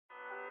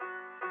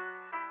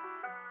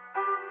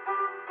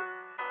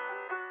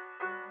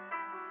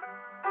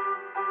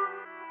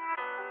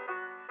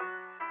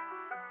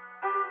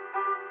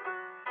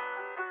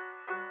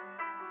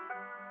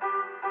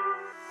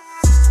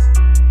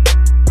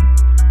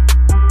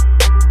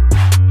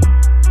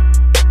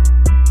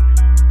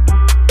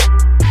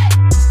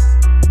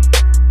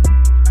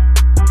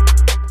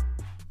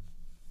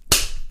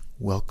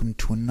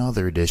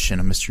another edition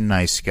of Mr.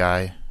 Nice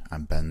Guy.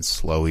 I'm Ben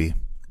Slowey,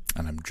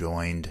 and I'm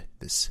joined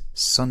this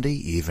Sunday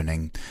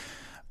evening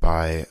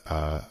by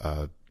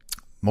a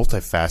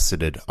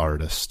multifaceted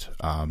artist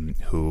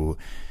who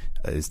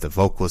is the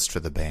vocalist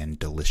for the band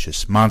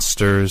Delicious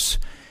Monsters.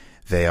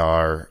 They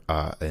are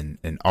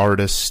an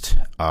artist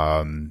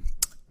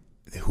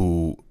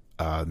who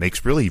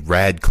makes really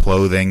rad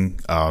clothing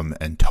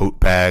and tote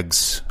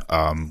bags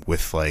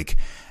with like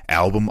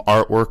album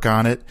artwork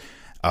on it.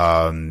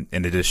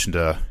 In addition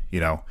to,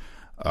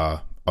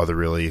 other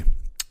really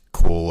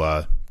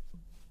cool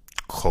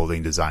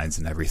clothing designs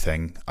and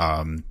everything.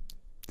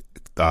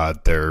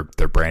 Their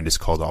brand is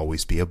called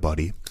Always Be a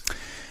Buddy.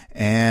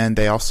 And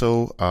they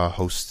also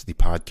host the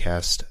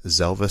podcast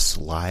Zelvis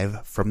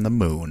Live from the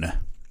Moon.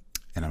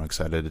 And I'm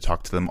excited to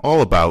talk to them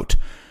all about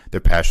their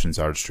passions,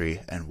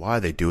 artistry, and why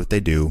they do what they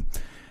do.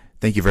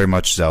 Thank you very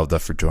much, Zelda,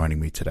 for joining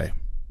me today.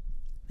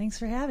 Thanks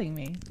for having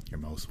me. You're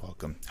most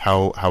welcome.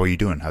 How are you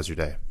doing? How's your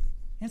day?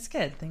 It's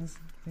good. Things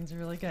are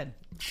really good.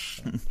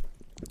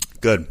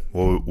 Good.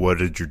 Well, what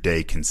did your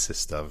day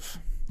consist of?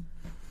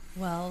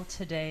 Well,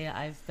 today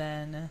I've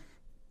been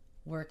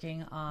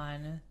working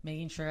on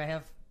making sure I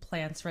have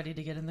plants ready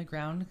to get in the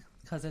ground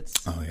because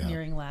it's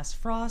nearing last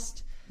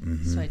frost.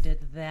 Mm-hmm. So I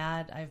did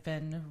that. I've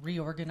been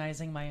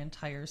reorganizing my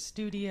entire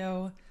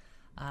studio.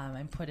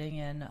 I'm putting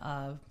in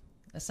I'm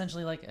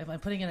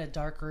putting in a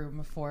dark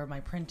room for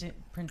my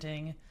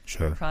printing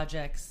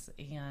projects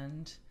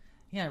and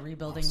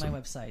rebuilding my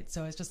website.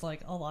 So it's just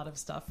like a lot of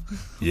stuff.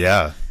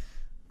 Yeah,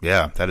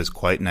 that is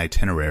quite an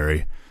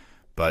itinerary,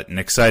 but an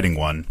exciting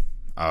one.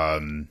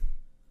 We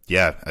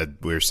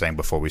were saying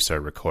before we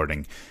started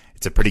recording,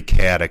 it's a pretty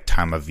chaotic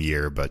time of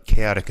year, but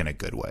chaotic in a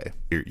good way.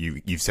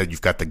 You've said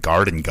you've got the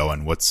garden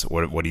going. What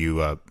are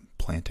you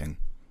planting?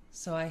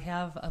 So I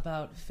have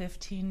about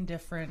 15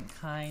 different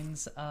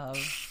kinds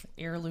of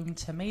heirloom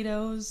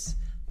tomatoes,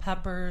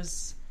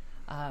 peppers,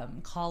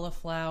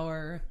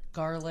 cauliflower,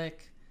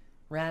 garlic,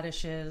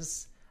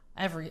 radishes,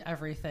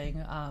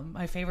 everything.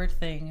 My favorite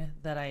thing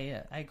that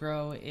I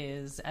grow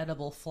is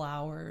edible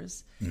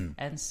flowers.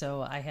 And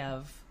so I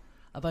have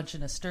a bunch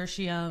of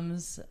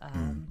nasturtiums,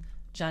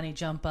 Johnny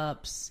jump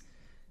ups,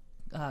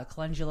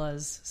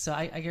 calendulas. So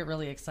I get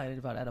really excited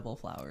about edible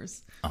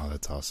flowers. Oh,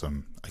 that's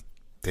awesome.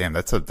 Damn,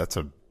 that's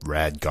a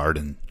rad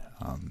garden.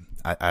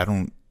 I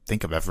don't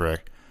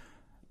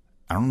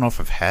know if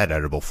I've had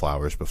edible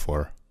flowers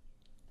before.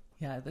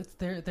 Yeah,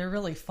 they're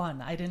really fun.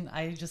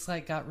 I just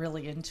got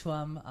really into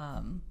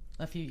them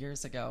a few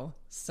years ago.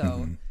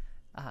 So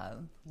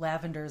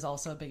lavender is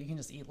also big. You can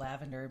just eat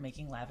lavender,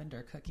 making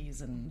lavender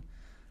cookies and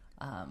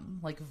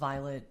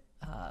violet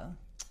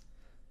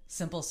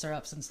simple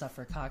syrups and stuff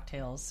for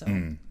cocktails. So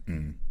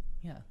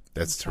yeah,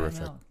 that's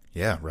terrific.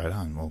 Yeah, right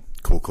on. Well,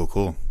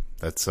 cool.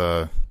 That's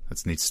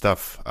neat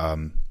stuff.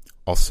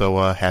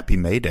 Also, happy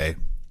May Day.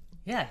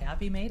 Yeah,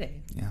 happy May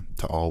Day. Yeah,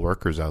 to all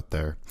workers out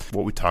there.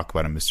 What we talk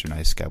about in Mr.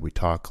 Nice Guy, we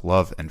talk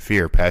love and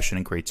fear, passion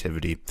and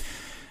creativity.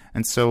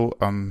 And so,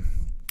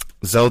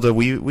 Zelda,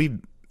 we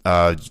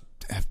have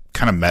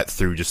kind of met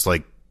through just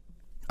like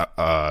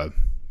the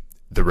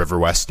River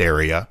West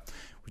area,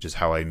 which is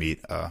how I meet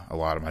a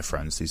lot of my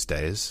friends these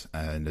days.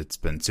 And it's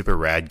been super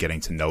rad getting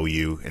to know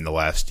you in the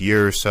last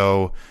year or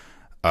so.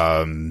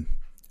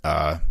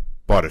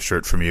 Bought a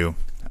shirt from you.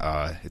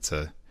 It's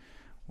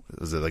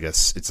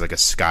like a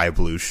sky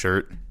blue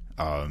shirt.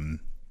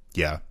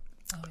 Yeah.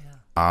 Oh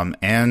yeah.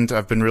 And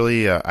I've been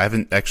really I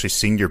haven't actually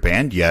seen your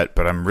band yet,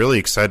 but I'm really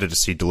excited to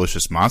see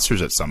Delicious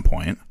Monsters at some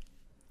point.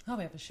 Oh,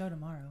 we have a show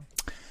tomorrow.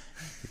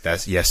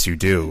 Yes, you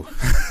do.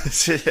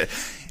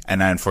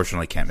 And I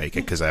unfortunately can't make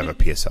it because I have a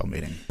PSL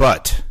meeting.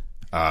 But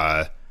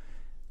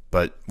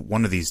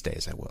one of these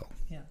days I will.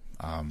 Yeah.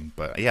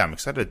 But yeah, I'm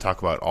excited to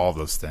talk about all of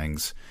those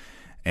things.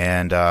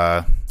 And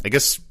I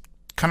guess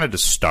kind of to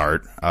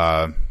start,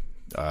 to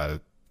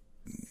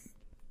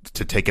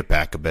take it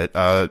back a bit.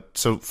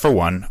 So for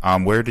one,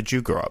 where did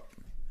you grow up?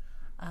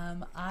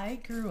 I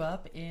grew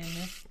up in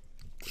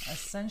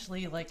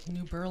essentially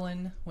New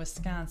Berlin,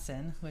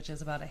 Wisconsin, which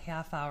is about a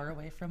half hour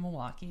away from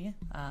Milwaukee,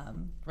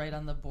 right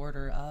on the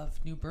border of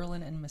New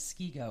Berlin and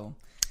Muskego.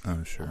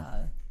 Oh, sure.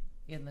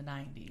 In the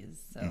 90s.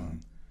 So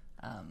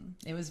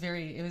it was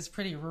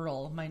pretty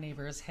rural. My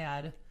neighbors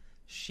had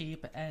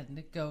sheep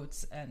and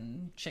goats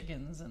and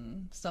chickens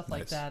and stuff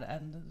like that.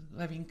 And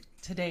I mean,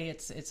 today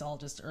it's all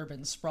just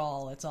urban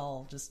sprawl. It's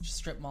all just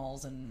strip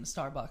malls and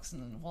Starbucks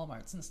and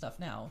Walmarts and stuff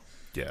now.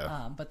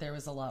 Yeah. But there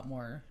was a lot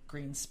more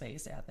green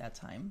space at that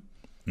time.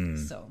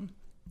 So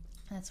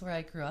that's where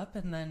I grew up,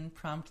 and then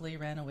promptly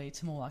ran away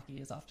to Milwaukee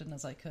as often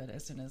as I could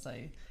as soon as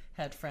I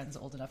had friends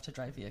old enough to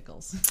drive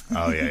vehicles.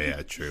 Oh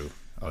yeah, true.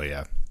 Oh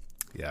yeah.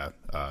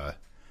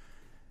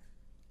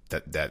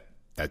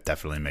 That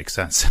definitely makes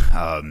sense.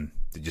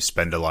 Did you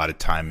spend a lot of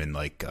time in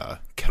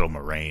Kettle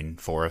Moraine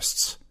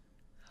forests?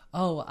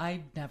 Oh,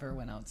 I never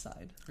went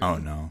outside. Really. Oh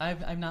no,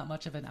 I'm not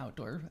much of an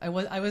outdoor. I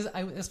was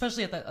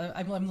especially at that.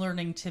 I'm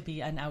learning to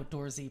be an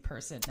outdoorsy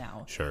person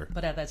now. Sure.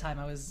 But at that time,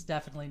 I was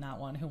definitely not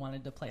one who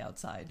wanted to play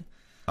outside.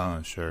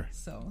 Oh sure.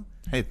 So.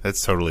 Hey,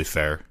 that's totally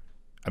fair.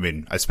 I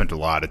mean, I spent a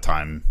lot of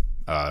time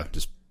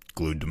just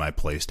glued to my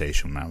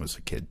PlayStation when I was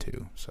a kid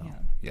too. So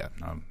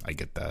I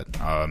get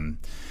that.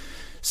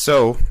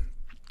 So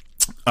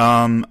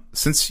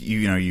since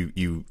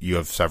you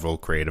have several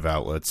creative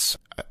outlets,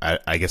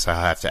 I guess I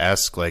have to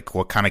ask, like,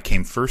 what kind of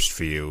came first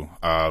for you?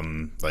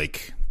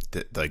 Like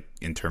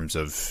in terms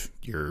of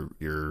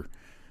your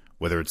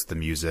whether it's the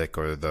music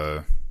or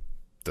the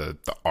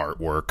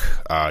artwork.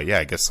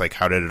 I guess, like,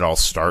 how did it all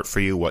start for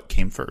you? What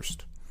came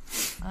first?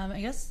 I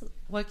guess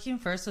what came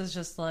first was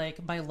just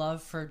like my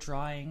love for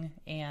drawing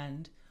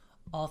and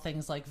all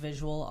things like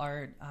visual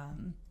art.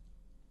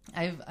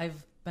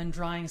 I've been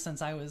drawing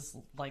since I was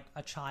like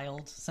a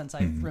child, since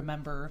I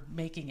remember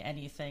making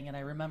anything. And I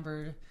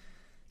remember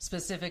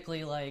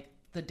specifically like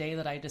the day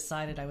that I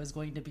decided I was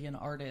going to be an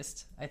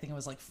artist. I think it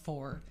was like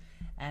 4.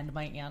 And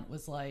my aunt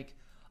was like,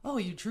 "Oh,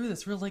 you drew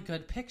this really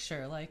good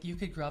picture. Like, you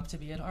could grow up to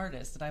be an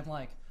artist." And I'm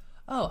like,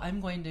 "Oh, I'm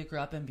going to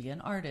grow up and be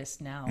an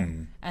artist now."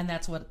 And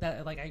that's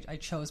I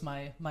chose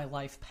my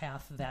life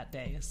path that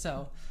day.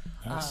 So,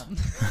 nice.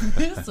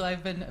 So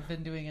I've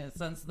been doing it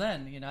since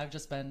then. I've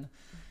just been,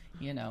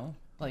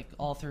 like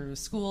all through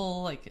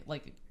school,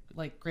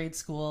 like grade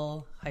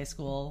school, high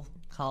school,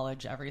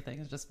 college, everything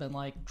has just been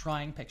like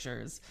drawing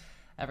pictures,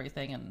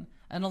 everything.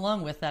 And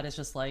along with that is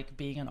just like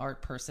being an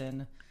art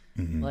person.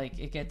 Like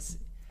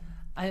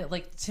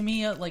to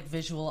me, like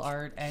visual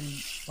art and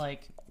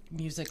like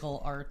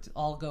musical art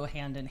all go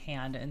hand in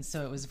hand. And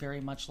so it was very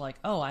much like,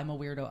 oh, I'm a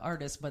weirdo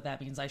artist, but that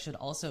means I should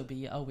also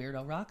be a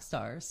weirdo rock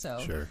star. So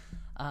sure.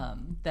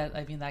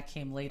 That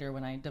came later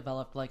when I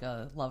developed like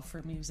a love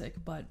for music,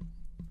 but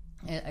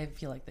I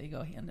feel like they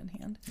go hand in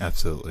hand.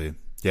 Absolutely.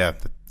 Yeah.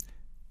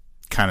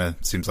 Kind of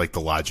seems like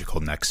the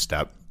logical next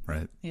step,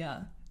 right?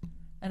 Yeah.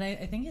 And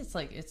I think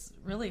it's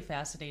really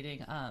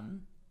fascinating,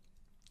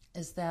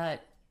 is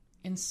that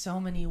in so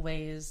many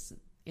ways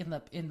in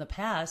the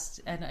past,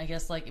 and I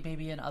guess like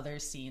maybe in other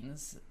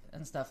scenes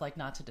and stuff, like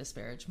not to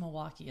disparage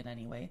Milwaukee in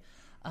any way,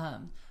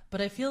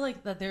 but I feel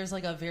like that there's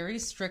like a very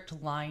strict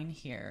line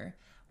here,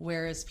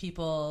 whereas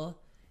people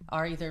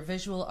are either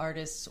visual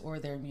artists or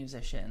they're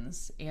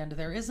musicians, and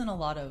there isn't a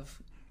lot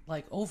of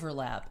like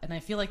overlap, and I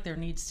feel like there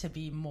needs to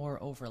be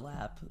more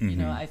overlap.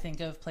 I think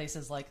of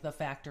places like The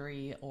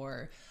Factory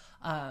or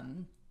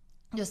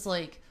just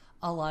like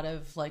a lot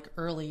of like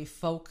early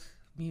folk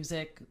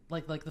music,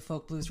 like the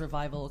folk blues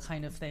revival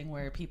kind of thing,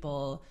 where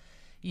people,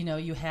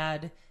 you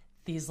had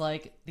these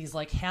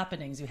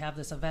happenings. You have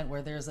this event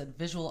where there's a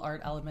visual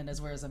art element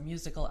as well as a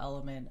musical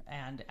element,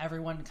 and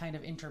everyone kind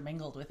of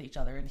intermingled with each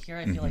other. And here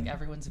I feel like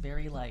everyone's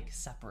very like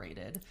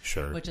separated,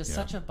 sure, which is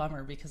such a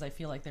bummer, because I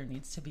feel like there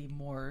needs to be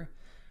more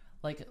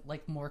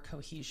like more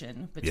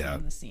cohesion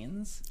between the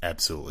scenes.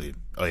 Absolutely.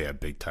 Oh yeah,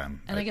 big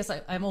time. And I guess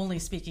I'm only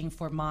speaking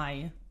for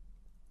my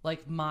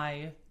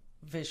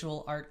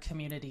visual art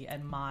community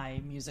and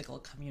my musical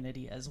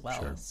community as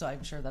well. Sure. So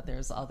I'm sure that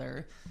there's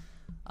other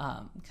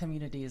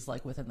communities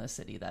like within the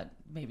city that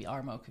maybe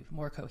are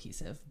more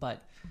cohesive,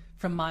 but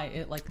from my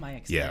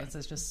experience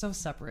is just so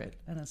separate,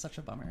 and it's such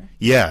a bummer.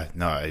 Yeah,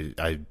 no,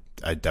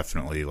 I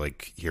definitely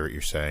like hear what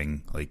you're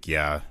saying. Like,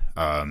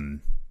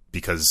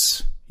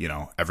 because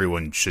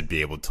everyone should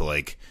be able to,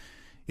 like,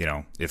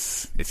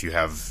 if you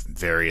have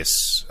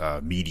various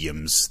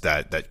mediums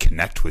that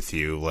connect with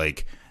you,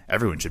 like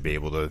everyone should be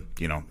able to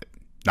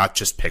not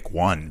just pick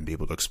one and be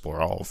able to explore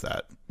all of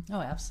that.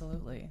 Oh,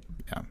 absolutely.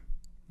 Yeah.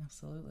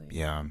 Absolutely.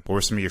 Yeah. What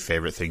were some of your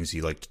favorite things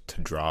you liked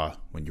to draw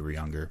when you were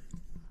younger?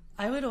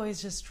 I would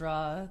always just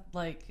draw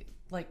like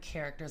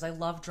characters. I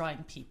love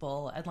drawing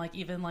people, and like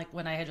even like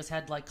when I had just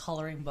had like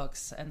coloring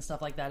books and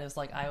stuff like that, it was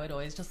like I would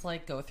always just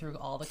like go through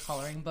all the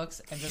coloring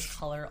books and just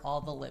color all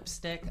the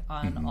lipstick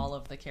on all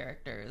of the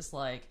characters,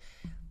 like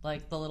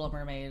the Little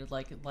Mermaid,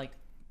 like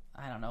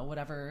I don't know,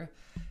 whatever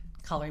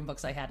coloring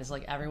books I had, is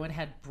like everyone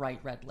had bright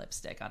red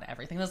lipstick on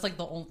everything. That's like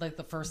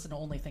the first and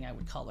only thing I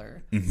would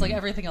color. It's like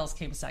everything else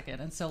came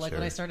second. And so like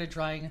when I started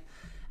drawing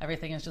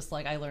everything, is just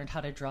like I learned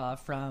how to draw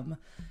from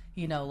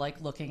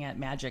like looking at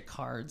Magic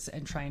cards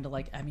and trying to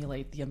like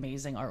emulate the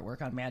amazing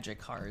artwork on Magic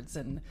cards,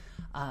 and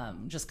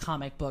just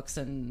comic books.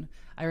 And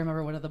I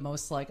remember one of the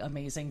most like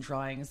amazing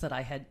drawings that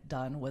I had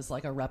done was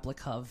like a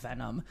replica of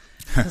Venom,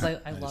 because I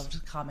nice.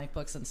 Loved comic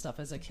books and stuff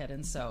as a kid.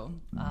 And so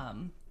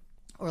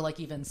or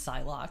like even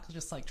Psylocke,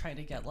 just like trying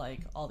to get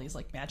like all these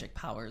like magic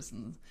powers,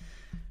 and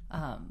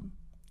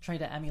trying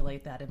to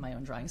emulate that in my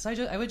own drawing. So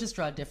I would just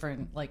draw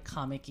different like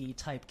comic-y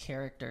type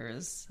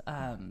characters,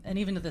 and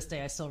even to this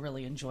day I still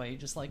really enjoy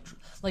just like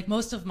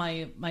most of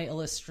my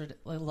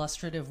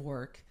illustrative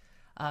work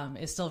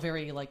is still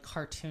very like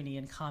cartoony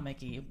and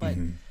comic-y, but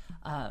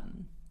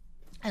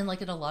and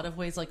like in a lot of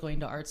ways, like going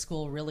to art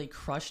school really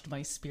crushed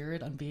my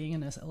spirit on being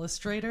an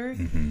illustrator,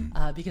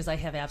 because I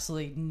have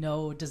absolutely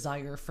no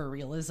desire for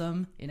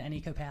realism in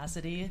any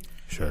capacity.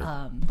 Sure.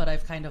 But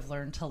I've kind of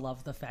learned to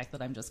love the fact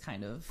that I'm just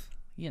kind of,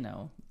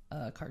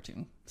 a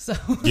cartoon. So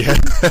yeah,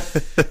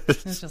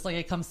 it's just like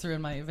it comes through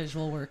in my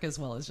visual work as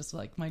well as just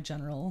like my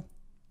general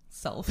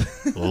self.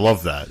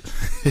 Love that.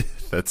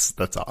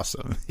 That's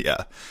awesome.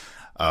 Yeah.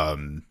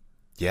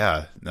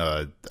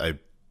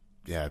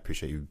 I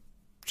appreciate you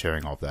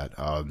sharing all of that.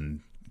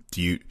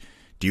 Do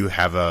you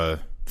have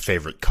a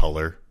favorite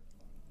color?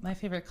 My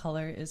favorite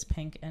color is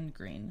pink and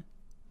green.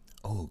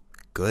 Oh,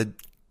 good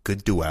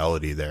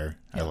duality there.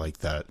 Yeah. I like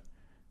that.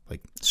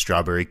 Like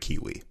strawberry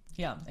kiwi.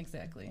 Yeah,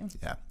 exactly.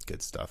 Yeah,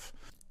 good stuff.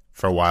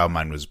 For a while,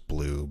 mine was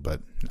blue,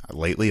 but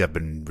lately I've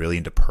been really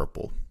into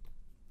purple.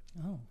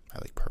 Oh. I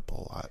like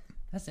purple a lot.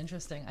 That's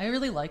interesting. I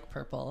really like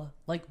purple.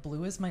 Like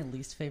blue is my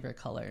least favorite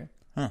color.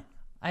 Huh.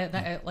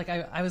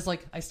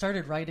 I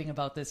started writing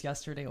about this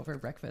yesterday over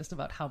breakfast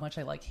about how much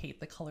I hate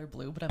the color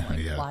blue, but I'm like,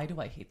 Yeah. why do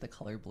I hate the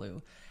color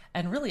blue?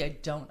 And really, I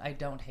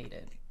don't hate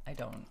it.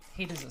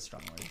 Hate is a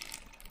strong word.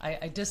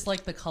 I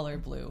dislike the color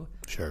blue.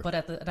 Sure.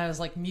 But and I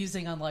was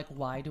musing on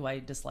why do I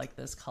dislike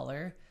this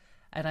color?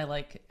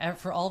 And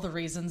for all the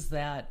reasons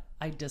that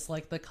I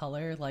dislike the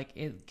color,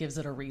 it gives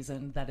it a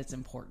reason that it's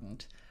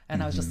important.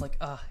 And I was just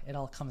it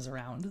all comes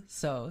around.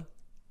 So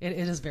it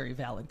is a very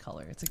valid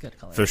color. It's a good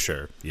color. For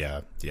sure.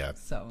 Yeah.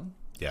 So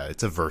yeah,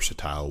 it's a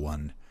versatile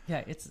one.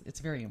 yeah, it's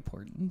very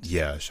important.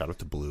 Yeah, shout out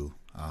to blue.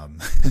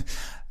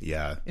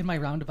 Yeah. In my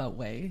roundabout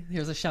way,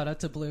 here's a shout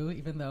out to blue,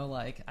 even though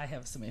I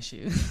have some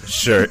issues.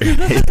 Sure.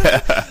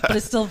 But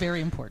it's still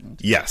very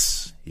important.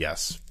 Yes. Yeah.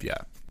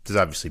 There's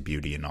obviously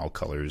beauty in all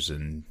colors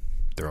in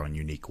their own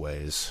unique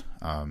ways.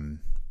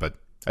 But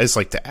I just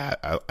like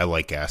to I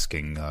like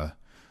asking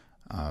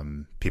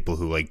people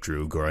who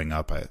drew growing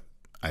up.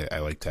 I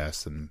like to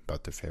ask them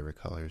about their favorite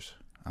colors.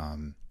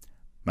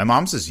 My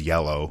mom's is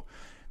yellow.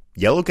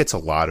 Yellow gets a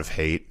lot of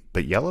hate,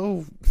 but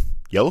yellow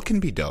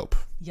can be dope.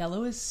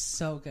 Yellow is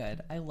so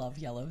good. I love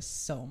yellow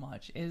so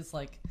much. It is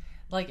like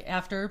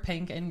after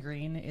pink and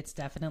green, it's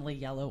definitely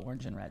yellow,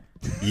 orange, and red.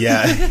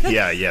 Yeah.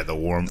 The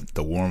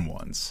warm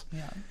ones.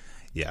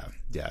 Yeah.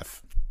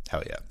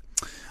 Hell yeah.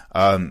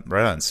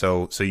 Right on.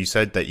 So you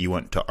said that you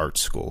went to art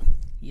school.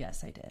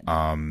 Yes, I did.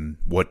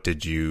 What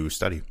did you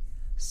study?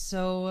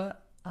 So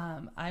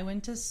I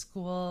went to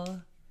school.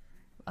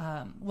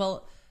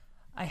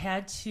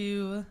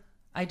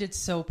 I did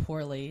so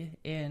poorly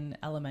in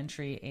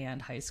elementary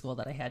and high school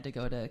that I had to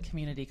go to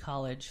community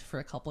college for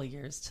a couple of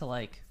years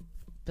to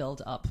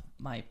build up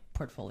my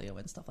portfolio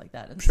and stuff like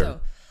that. And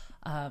Sure.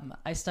 so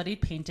I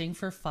studied painting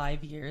for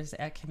 5 years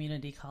at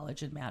community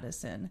college in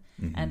Madison,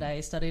 and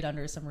I studied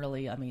under some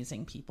really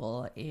amazing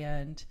people.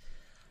 And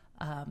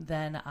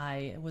then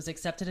I was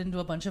accepted into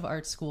a bunch of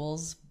art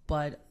schools,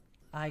 but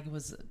I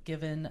was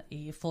given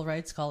a full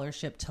ride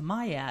scholarship to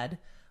MIAD,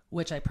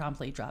 which I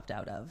promptly dropped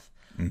out of.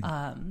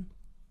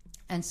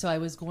 And so I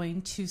was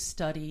going to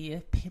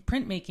study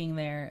printmaking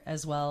there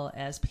as well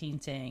as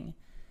painting.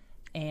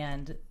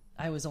 And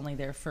I was only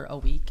there for a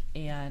week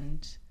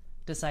and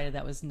decided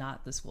that was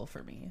not the school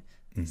for me,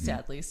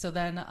 sadly. So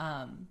then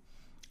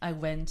I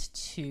went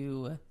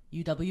to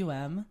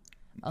UWM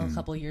a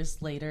couple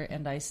years later,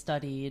 and I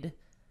studied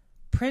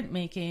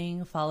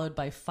printmaking followed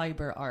by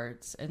fiber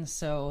arts. And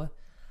so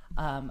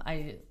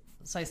I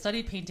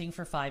studied painting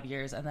for 5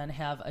 years and then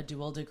have a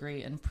dual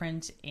degree in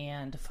print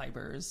and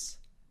fibers.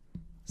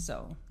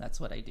 So that's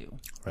what I do.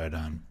 Right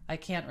on. I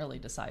can't really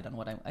decide on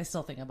what I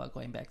still think about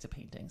going back to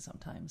painting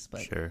sometimes,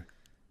 but Sure.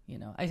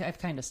 I've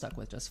kind of stuck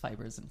with just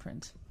fibers and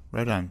print.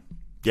 Right on.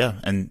 Yeah.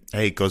 And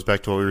hey, it goes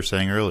back to what we were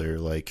saying earlier.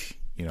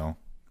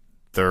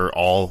 They're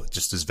all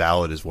just as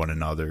valid as one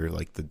another,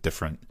 the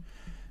different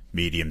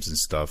mediums and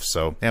stuff.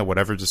 So yeah,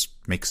 whatever just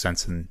makes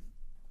sense in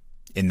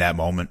that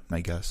moment,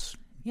 I guess.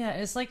 Yeah.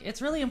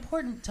 It's really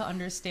important to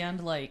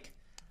understand,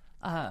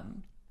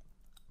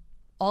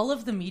 all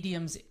of the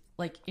mediums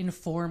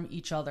inform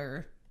each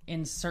other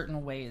in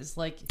certain ways.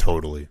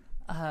 Totally.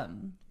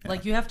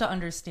 You have to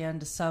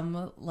understand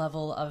some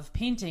level of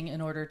painting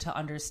in order to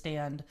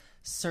understand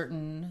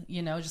certain,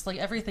 just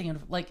everything.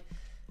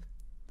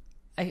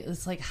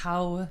 It's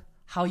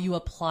how you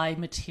apply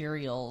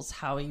materials,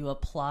 how you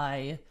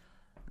apply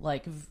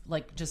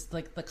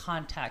the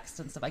context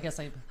and stuff. I guess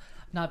I'm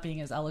not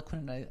being as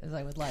eloquent as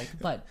I would like,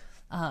 but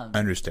I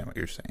understand what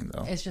you're saying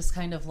though. It's just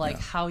kind of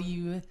how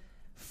you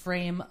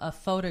frame a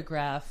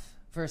photograph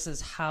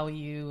versus how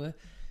you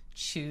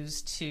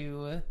choose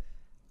to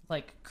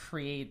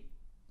create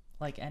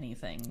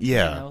anything.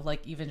 Yeah.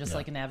 Even just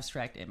an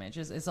abstract image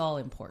is all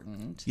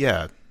important.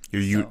 Yeah.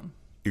 You're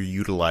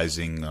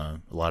utilizing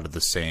a lot of the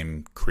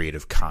same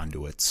creative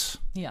conduits.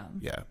 Yeah.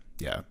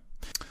 Yeah.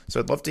 So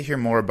I'd love to hear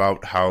more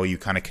about how you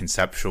kind of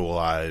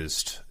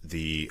conceptualized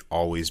the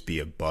Always Be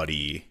a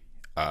Buddy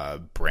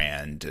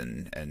brand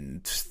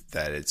and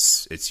that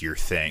it's your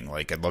thing.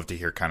 I'd love to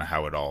hear kind of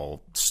how it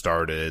all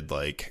started,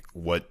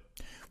 what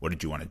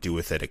did you want to do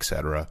with it,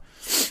 etc.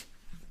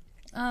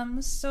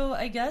 So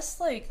I guess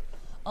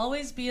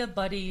Always Be a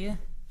Buddy,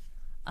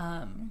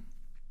 I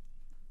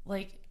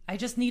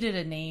just needed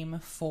a name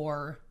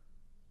for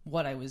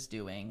what I was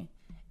doing.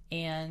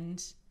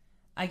 And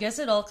I guess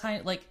it all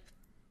kind of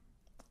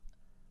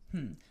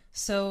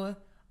So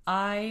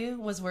I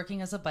was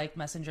working as a bike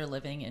messenger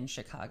living in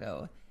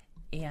Chicago,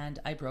 and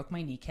I broke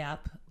my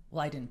kneecap.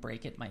 Well, I didn't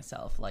break it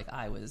myself.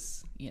 I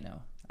was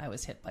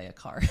hit by a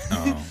car.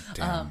 Oh,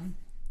 damn.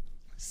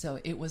 So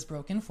it was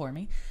broken for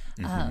me.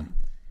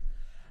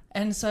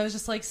 And so I was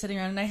just like sitting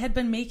around, and I had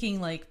been making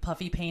like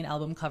Puffy Paint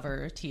album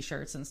cover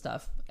t-shirts and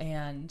stuff.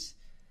 And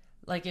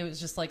like, it was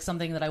just like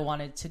something that I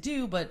wanted to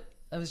do, but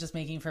I was just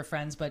making for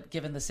friends. But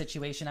given the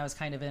situation I was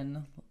kind of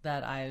in,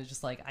 that I was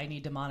just like, I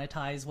need to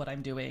monetize what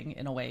I'm doing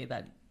in a way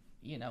that,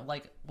 you know,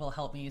 like will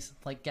help me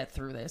like get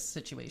through this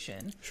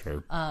situation.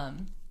 Sure.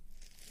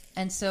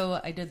 And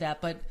so I did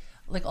that. But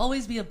like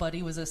Always Be a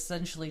Buddy was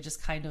essentially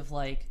just kind of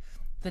like,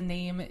 the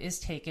name is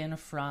taken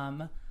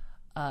from,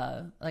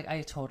 like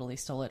I totally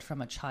stole it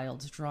from a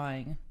child's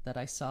drawing that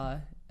I saw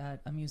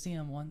at a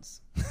museum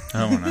once.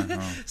 Oh,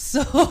 no.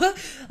 So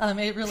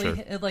it really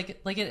Sure.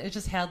 it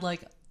just had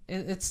like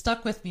it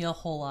stuck with me a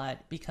whole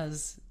lot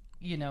because,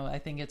 you know, I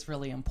think it's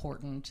really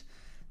important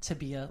to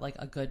be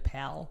a good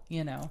pal,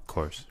 you know. Of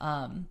course.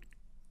 And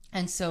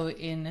so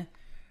in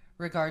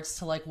regards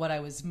to like what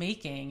I was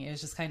making, it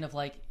was just kind of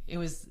like it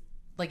was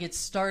like it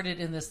started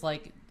in this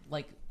like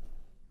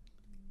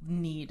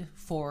need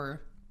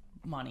for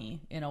money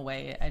in a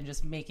way, and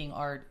just making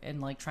art and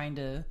like trying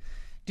to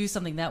do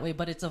something that way,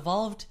 but it's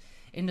evolved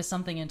into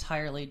something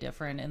entirely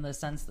different in the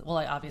sense that, well,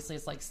 obviously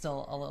it's like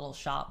still a little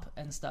shop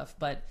and stuff,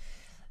 but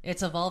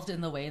it's evolved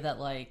in the way that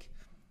like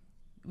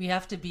we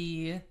have to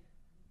be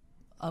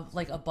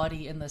like a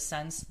buddy in the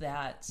sense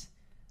that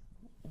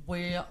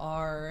we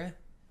are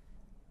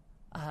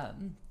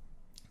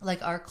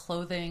like our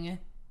clothing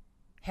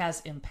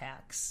has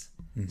impacts.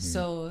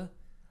 So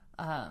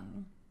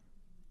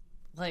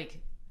like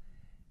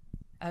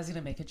I was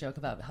gonna make a joke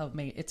about how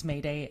it's May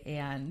Day,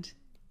 and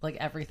like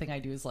everything I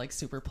do is like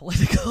super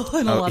political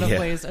in a lot of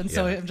ways, and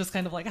so I'm just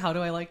kind of like, how do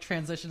I like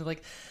transition to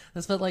like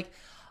this? But like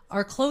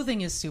our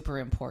clothing is super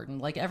important.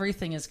 Like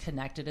everything is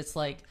connected. It's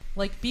like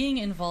being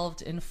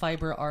involved in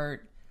fiber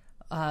art.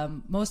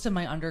 Most of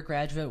my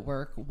undergraduate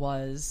work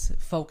was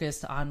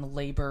focused on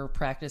labor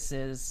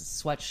practices,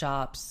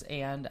 sweatshops,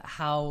 and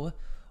how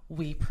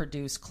we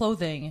produce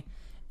clothing,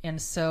 and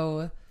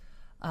so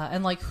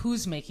and like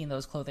who's making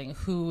those clothing,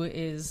 who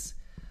is.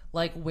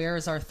 Like, where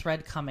is our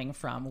thread coming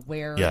from?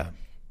 Where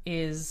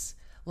is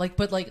like,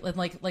 but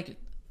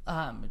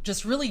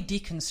just really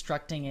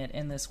deconstructing it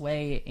in this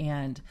way.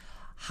 And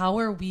how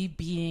are we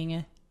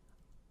being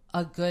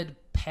a good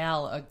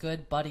pal, a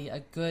good buddy, a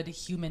good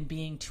human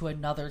being to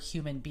another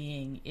human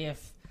being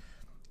if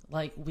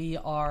like we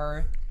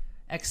are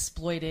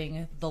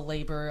exploiting the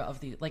labor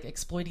of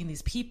exploiting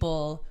these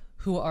people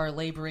who are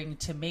laboring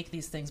to make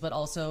these things, but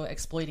also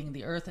exploiting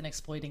the earth and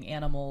exploiting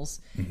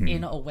animals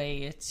in a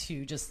way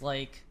to just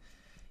like,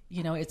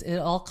 you know, it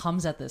all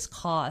comes at this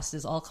cost.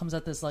 It all comes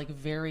at this like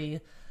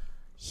very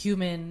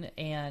human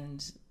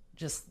and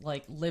just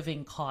like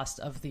living cost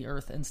of the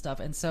earth and stuff.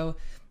 And so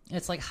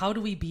it's like, how do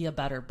we be a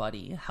better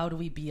buddy? How do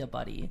we be a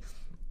buddy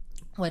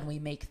when we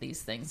make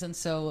these things? And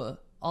so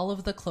all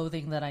of the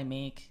clothing that I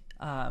make,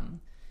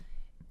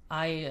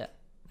 I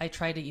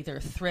try to either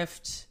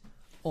thrift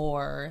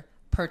or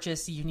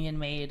purchase union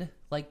made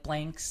like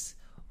blanks,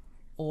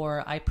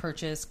 or I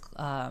purchase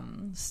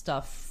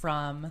stuff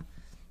from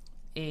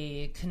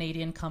a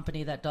Canadian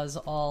company that does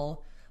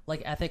all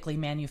like ethically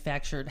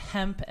manufactured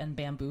hemp and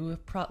bamboo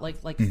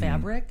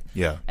fabric.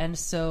 Yeah. And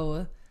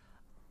so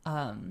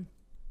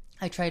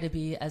I try to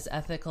be as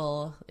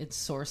ethical in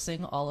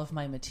sourcing all of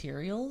my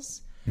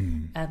materials,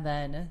 and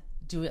then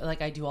do it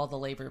like I do all the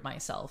labor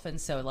myself. And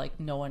so like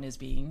no one is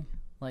being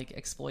like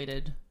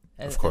exploited,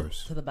 of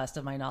course, to the best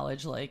of my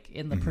knowledge, like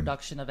in the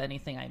production of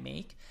anything I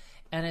make.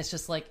 And it's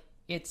just like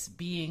it's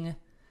being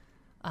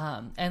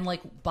and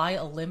like by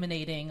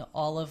eliminating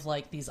all of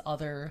like these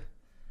other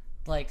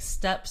like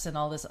steps and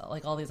all this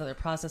like all these other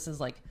processes,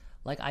 like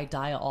I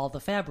dye all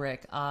the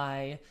fabric,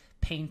 I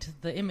paint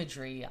the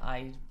imagery,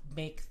 I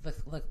make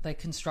the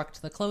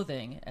construct the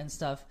clothing and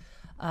stuff,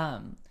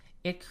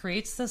 it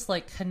creates this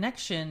like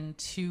connection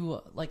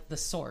to like the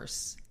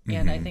source.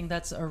 And I think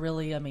that's a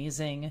really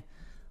amazing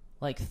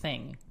like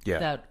thing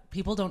that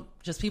people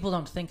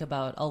don't think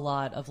about a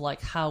lot, of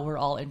like how we're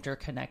all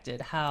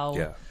interconnected,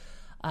 how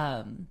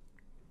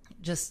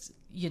just,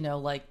 you know,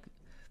 like,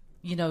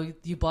 you know,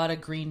 you bought a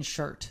green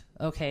shirt,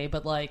 okay,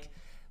 but like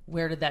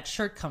where did that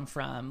shirt come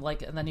from?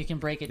 Like, and then you can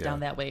break it down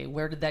that way.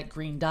 Where did that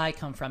green dye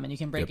come from? And you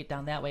can break it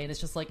down that way. And it's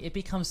just like, it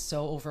becomes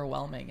so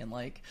overwhelming. And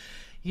like,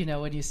 you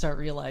know, when you start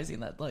realizing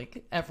that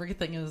like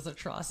everything is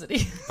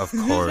atrocity. Of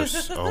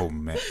course. Oh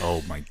man.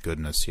 Oh my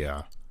goodness.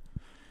 Yeah.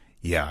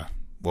 Yeah.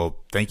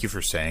 Well, thank you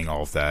for saying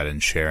all of that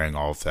and sharing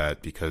all of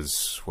that,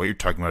 because what you're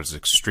talking about is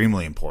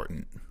extremely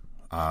important.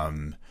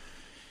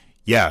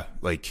 Yeah,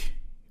 like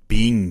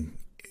being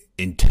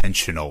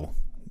intentional,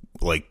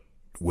 like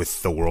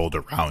with the world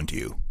around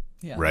you,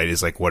 right,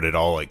 is like what it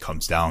all like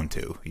comes down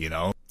to, you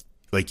know?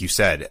 Like you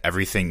said,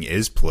 everything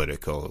is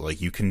political.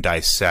 Like you can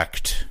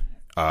dissect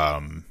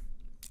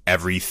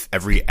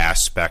every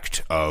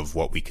aspect of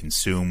what we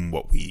consume,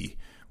 what we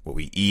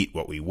eat,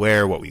 what we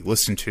wear, what we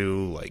listen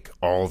to. Like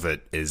all of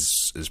it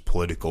is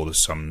political to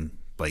some,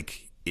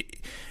 like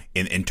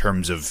in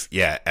terms of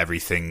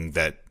everything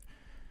that,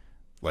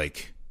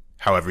 like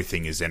how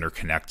everything is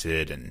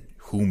interconnected and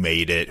who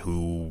made it,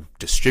 who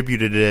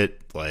distributed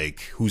it,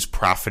 like who's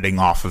profiting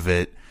off of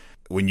it.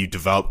 when you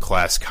develop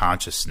class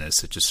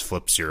consciousness, it just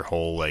flips your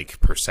whole like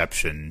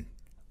perception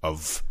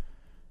of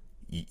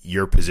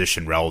your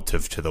position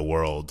relative to the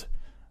world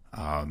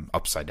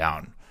upside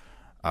down.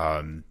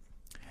 And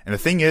the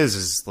thing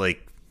is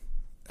like,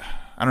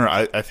 I don't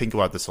know, I think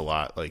about this a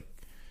lot. Like,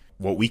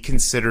 what we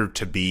consider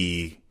to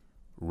be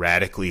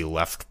radically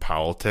left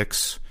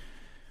politics,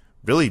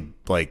 really,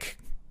 like,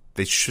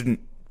 they shouldn't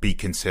be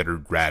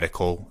considered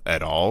radical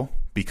at all,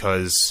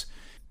 because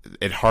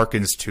it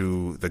harkens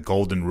to the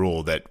golden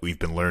rule that we've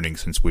been learning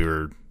since we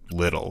were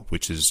little,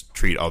 which is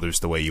treat others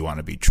the way you want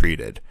to be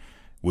treated.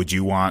 Would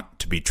you want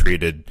to be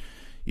treated,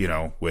 you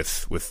know,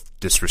 with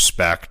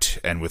disrespect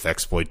and with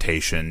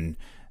exploitation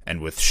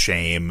and with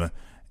shame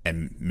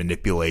and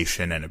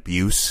manipulation and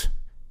abuse?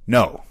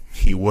 No,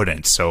 he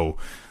wouldn't. So,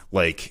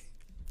 like,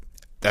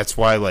 that's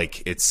why,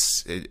 like,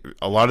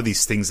 a lot of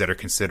these things that are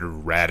considered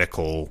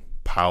radical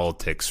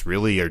politics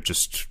really are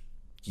just,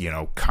 you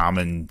know,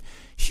 common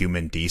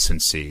human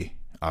decency.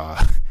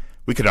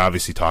 We could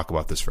obviously talk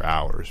about this for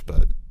hours,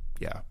 but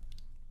yeah.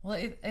 Well,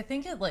 I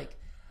think that, like,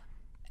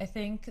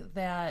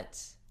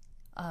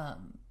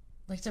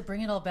 to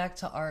bring it all back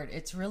to art,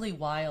 it's really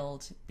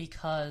wild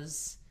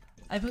because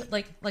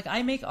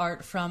I make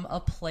art from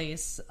a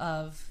place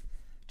of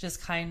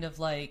just kind of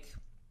like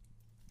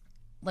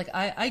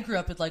I grew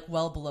up at like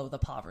well below the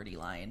poverty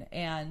line,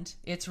 and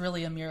it's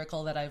really a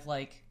miracle that I've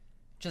like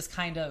just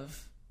kind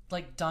of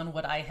like done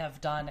what I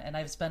have done, and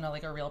I've been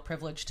like a real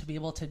privilege to be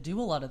able to do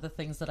a lot of the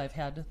things that I've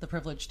had the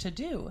privilege to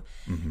do.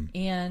 Mm-hmm.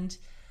 And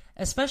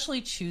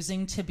especially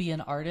choosing to be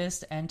an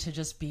artist and to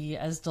just be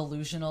as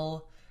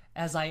delusional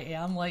as I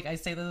am. Like, I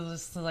say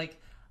this like,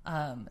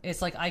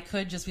 it's like I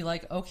could just be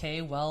like,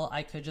 okay, well,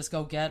 I could just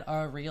go get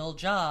a real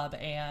job,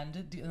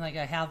 and like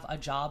I have a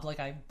job, like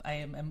I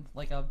am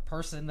like a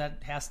person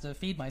that has to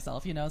feed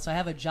myself, you know, so I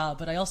have a job,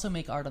 but I also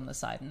make art on the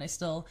side, and I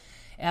still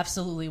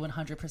absolutely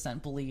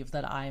 100% believe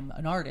that I'm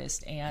an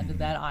artist and mm-hmm.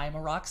 that I'm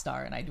a rock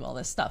star and I do all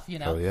this stuff, you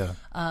know. Oh yeah.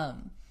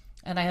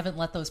 And I haven't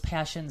let those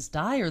passions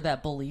die or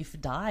that belief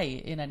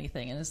die in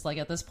anything. And it's like,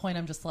 at this point,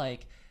 I'm just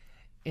like,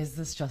 is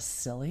this just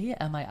silly?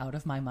 Am I out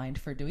of my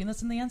mind for doing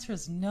this? And the answer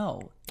is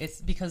no.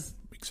 It's because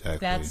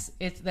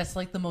that's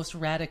like the most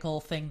radical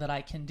thing that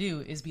I can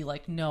do, is be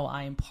like, no,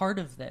 I am part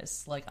of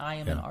this. Like, I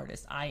am an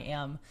artist. I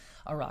am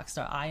a rock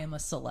star. I am a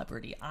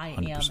celebrity. I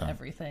 100%. Am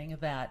everything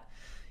that,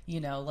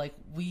 you know, like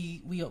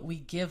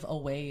we give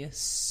away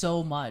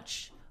so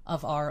much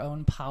of our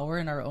own power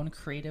and our own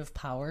creative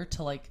power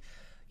to, like,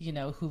 you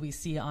know, who we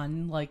see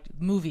on like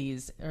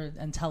movies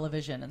and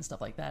television and stuff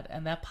like that.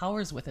 And that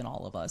power is within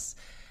all of us.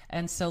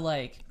 And so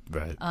like,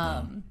 right.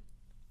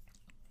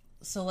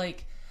 So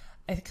like,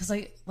 because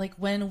like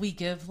when we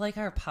give like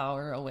our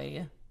power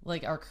away,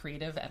 like our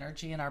creative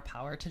energy and our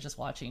power to just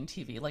watching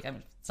TV, like,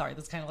 I'm sorry,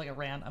 this is kind of like a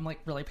rant. I'm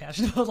like really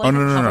passionate about like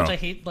how much I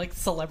hate like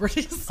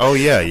celebrities. Oh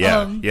yeah.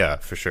 Yeah,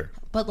 for sure.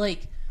 But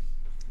like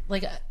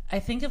I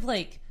think of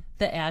like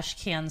the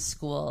Ashcan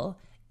School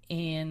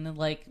in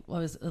like what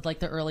was it, like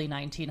the early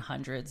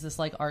 1900s, this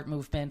like art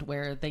movement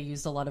where they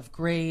used a lot of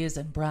grays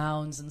and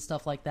browns and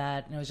stuff like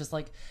that, and it was just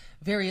like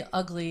very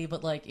ugly,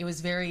 but like it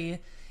was very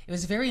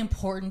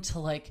important to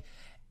like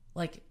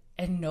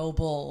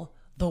ennoble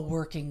the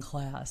working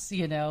class,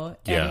 you know.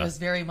 And it was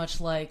very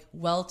much like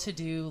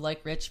well-to-do,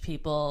 like rich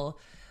people,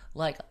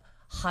 like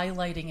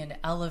highlighting and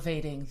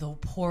elevating the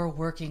poor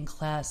working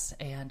class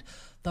and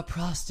the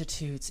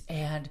prostitutes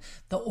and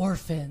the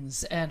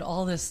orphans and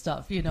all this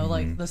stuff, you know, mm-hmm.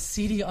 like the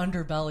seedy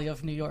underbelly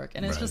of New York.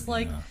 And it's just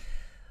like,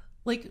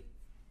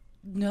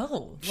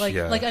 no,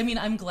 like, I mean,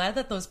 I'm glad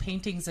that those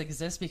paintings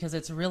exist because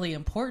it's really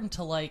important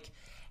to like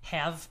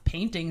have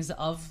paintings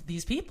of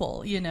these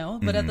people, you know,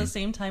 but mm-hmm. at the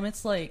same time,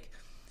 it's like,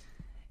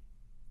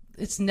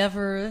 it's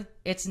never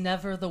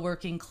the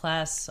working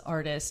class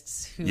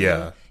artists who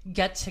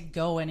get to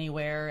go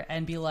anywhere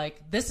and be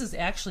like, this is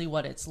actually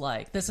what it's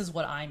like. This is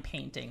what I'm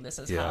painting. This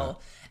is how,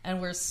 and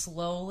we're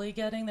slowly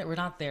getting there. We're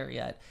not there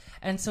yet.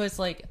 And so it's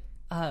like,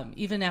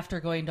 even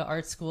after going to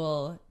art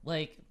school,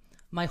 like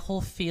my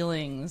whole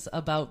feelings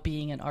about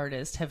being an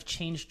artist have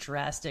changed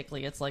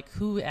drastically. It's like,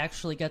 who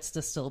actually gets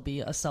to still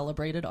be a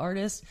celebrated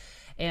artist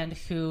and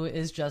who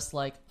is just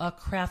like a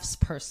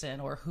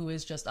craftsperson or who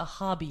is just a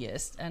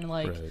hobbyist. And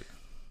like,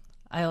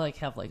 I like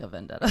have like a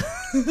vendetta.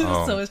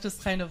 So it's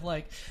just kind of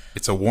like,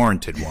 it's a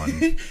warranted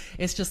one.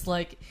 It's just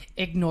like,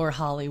 ignore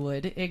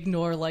Hollywood,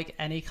 ignore like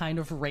any kind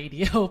of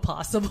radio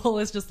possible.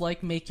 It's just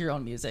like, make your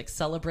own music,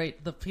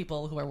 celebrate the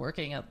people who are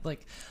working at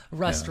like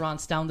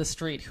restaurants down the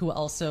street who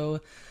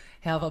also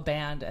have a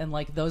band, and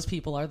like those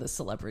people are the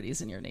celebrities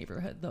in your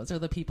neighborhood. Those are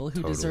the people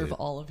who deserve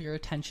all of your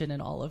attention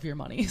and all of your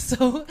money.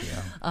 So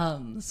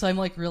so I'm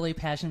like really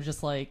passionate,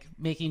 just like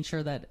making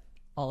sure that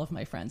all of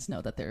my friends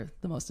know that they're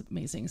the most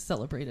amazing,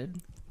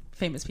 celebrated,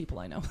 famous people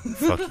I know.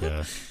 Fuck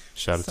yeah.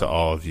 Shout out to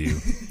all of you.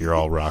 You're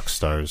all rock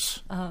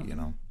stars, you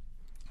know.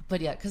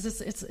 But yeah, because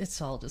it's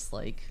all just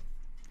like,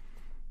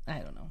 I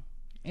don't know.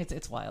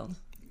 It's wild.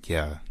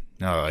 Yeah.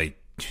 No,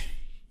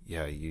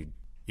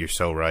 you're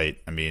so right.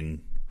 I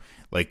mean,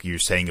 like you're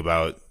saying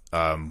about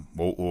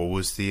what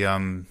was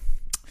the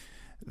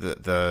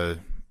the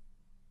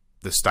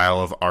style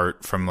of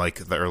art from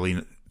like the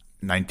early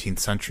 19th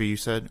century, you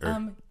said?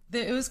 Or?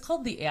 It was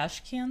called the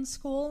Ashcan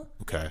School.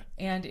 Okay.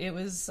 And it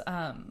was,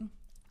 I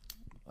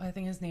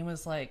think his name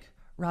was like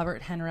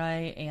Robert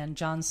Henry and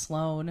John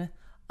Sloan,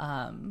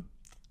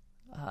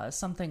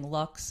 something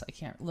Lux.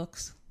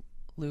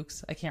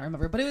 Lukes. I can't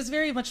remember. But it was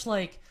very much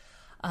like,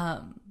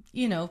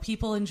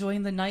 people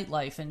enjoying the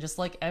nightlife and just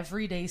like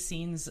everyday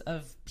scenes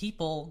of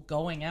people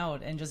going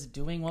out and just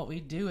doing what we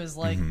do as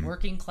like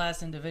working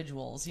class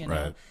individuals,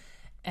 Right.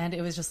 And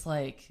it was just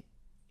like,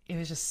 it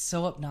was just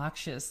so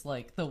obnoxious,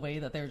 like the way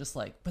that they were just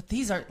like, but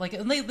these are like,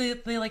 and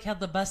they like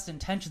had the best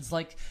intentions,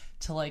 like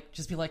to like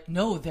just be like,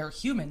 no, they're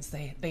humans,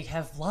 they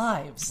have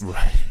lives,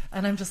 right?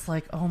 And I'm just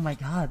like, oh my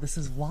god, this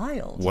is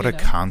wild. What a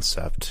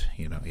concept,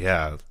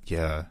 yeah,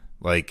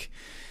 like,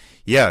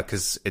 yeah,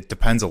 because it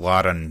depends a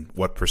lot on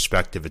what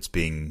perspective it's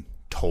being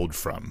told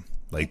from,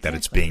 like exactly. That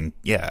it's being,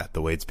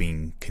 the way it's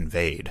being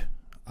conveyed.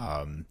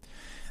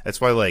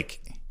 That's why, like.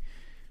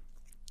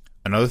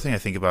 Another thing I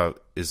think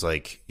about is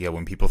like,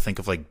 when people think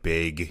of like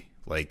big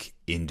like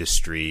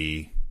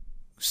industry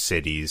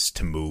cities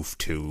to move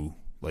to,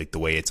 like the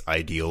way it's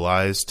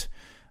idealized,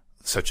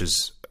 such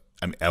as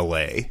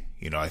LA,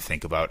 I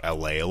think about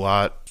LA a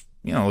lot.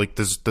 Like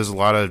there's a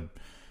lot of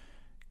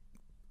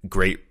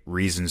great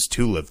reasons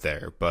to live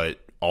there,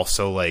 but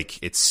also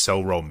like it's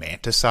so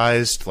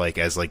romanticized, like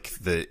as like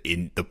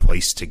the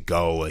place to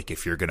go, like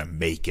if you're gonna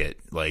make it,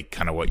 like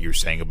kind of what you're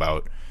saying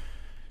about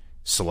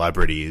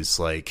celebrities,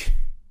 like.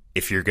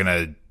 If you're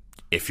gonna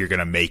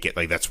make it,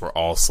 like that's where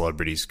all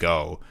celebrities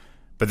go,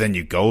 but then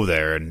you go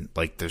there and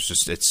like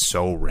it's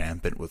so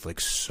rampant with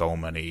like so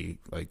many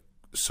like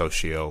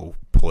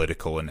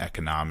socio-political and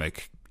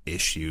economic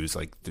issues.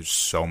 Like there's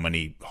so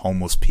many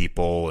homeless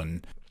people,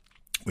 and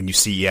when you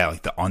see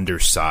like the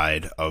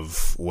underside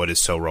of what is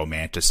so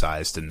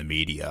romanticized in the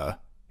media,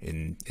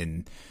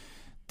 in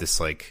this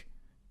like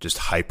just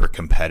hyper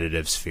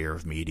competitive sphere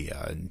of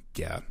media, and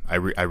I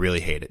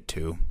really hate it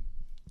too.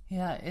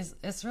 Yeah,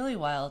 it's really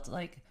wild.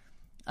 Like,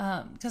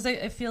 because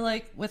I feel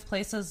like with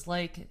places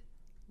like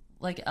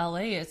LA,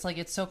 it's like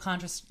it's so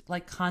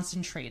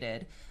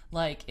concentrated.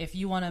 Like if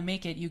you want to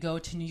make it, you go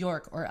to New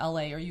York or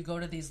LA, or you go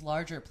to these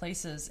larger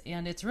places,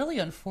 and it's really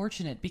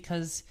unfortunate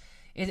because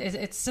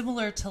it's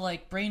similar to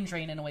like brain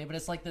drain in a way, but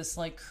it's like this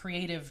like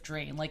creative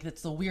drain, like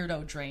it's the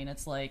weirdo drain.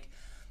 It's like,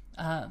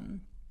 I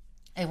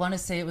want to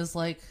say it was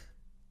like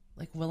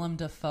Willem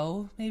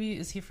Dafoe, maybe.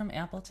 Is he from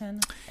Appleton?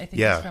 I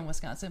think he's from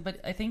Wisconsin. But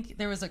I think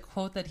there was a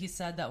quote that he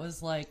said that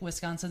was like,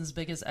 Wisconsin's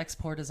biggest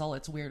export is all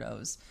its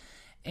weirdos.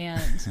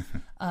 And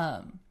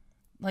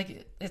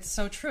like it's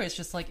so true. It's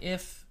just like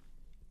if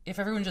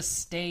everyone just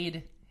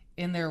stayed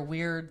in their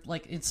weird,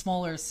 like in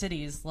smaller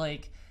cities,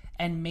 like,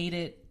 and made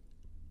it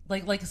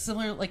like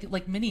similar,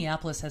 like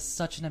Minneapolis has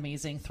such an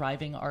amazing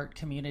thriving art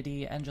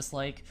community and just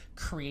like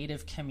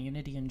creative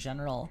community in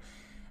general.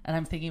 And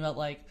I'm thinking about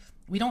like,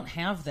 we don't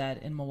have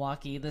that in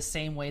Milwaukee the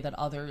same way that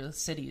other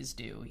cities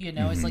do.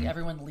 It's like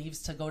everyone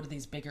leaves to go to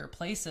these bigger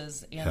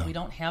places, and we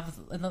don't have.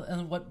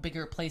 And what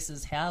bigger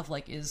places have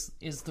like is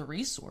the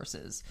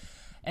resources,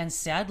 and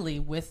sadly,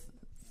 with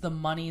the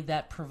money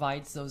that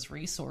provides those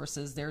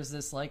resources, there's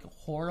this like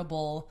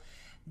horrible,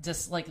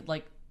 just like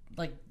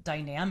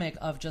dynamic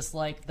of just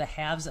like the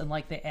haves and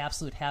like the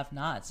absolute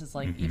have-nots. It's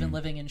like even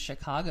living in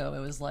Chicago, it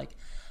was like.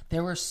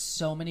 There were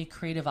so many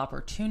creative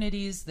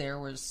opportunities. There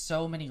were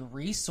so many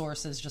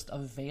resources just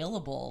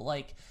available,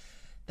 like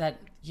that,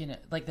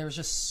 like there was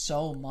just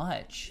so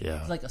much,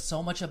 like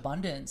so much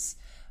abundance.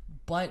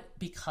 But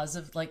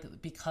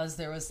because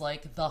there was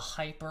like the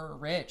hyper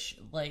rich,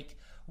 like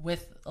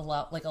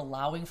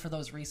allowing for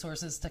those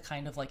resources to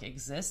kind of like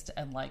exist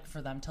and like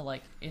for them to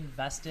like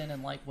invest in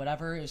and like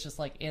whatever, it's just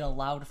like it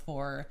allowed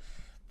for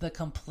the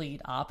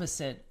complete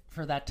opposite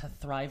for that to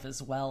thrive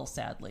as well,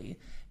 sadly.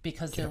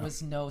 Because there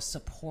was no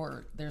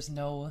support. There's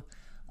no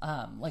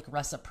like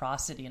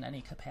reciprocity in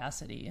any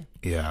capacity.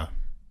 Yeah.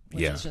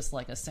 Which is just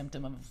like a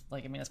symptom of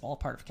like, it's all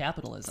part of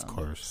capitalism. Of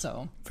course.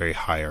 So very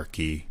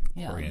hierarchy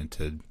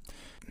oriented.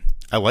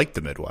 I like the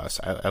Midwest.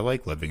 I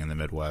like living in the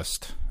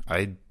Midwest.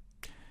 I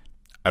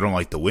don't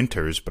like the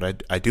winters,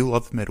 but I do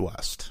love the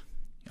Midwest.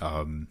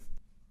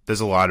 There's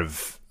a lot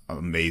of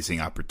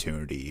amazing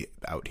opportunity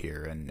out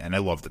here, and I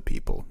love the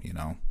people,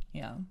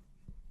 Yeah.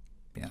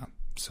 Yeah.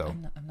 So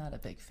I'm not a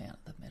big fan of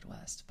the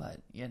Midwest,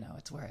 but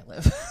it's where I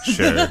live.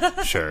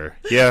 Sure.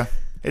 Yeah,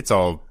 it's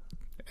all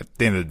at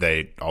the end of the day.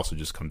 It also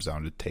just comes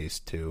down to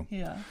taste too.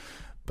 Yeah.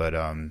 But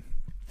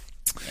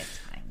it's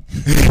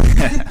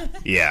fine.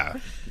 Yeah.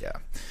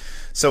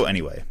 So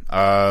anyway,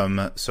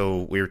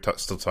 so we were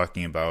still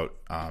talking about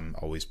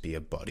always be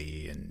a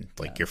buddy and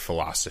like your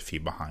philosophy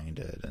behind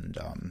it, and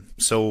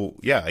so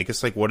I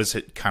guess like what has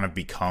it kind of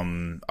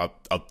become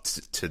up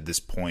to this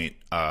point,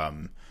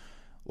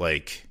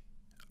 like.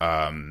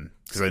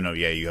 Because I know,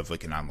 you have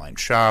like an online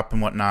shop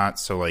and whatnot.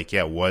 So like,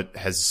 what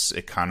has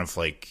it kind of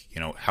like,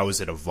 how has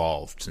it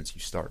evolved since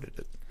you started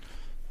it?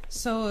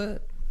 So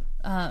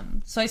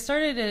I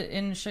started it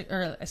in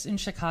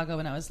Chicago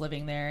when I was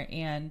living there,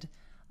 and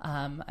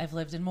I've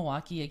lived in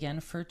Milwaukee again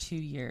for 2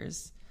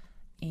 years,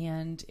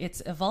 and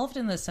it's evolved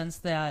in the sense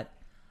that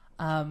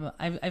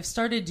I've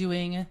started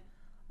doing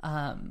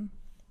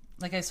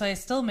so I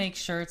still make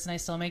shirts and I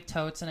still make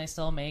totes and I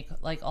still make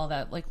like all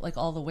that like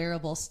all the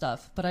wearable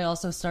stuff, but I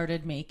also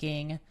started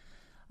making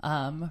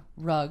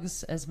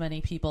rugs, as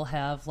many people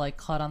have like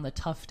caught on the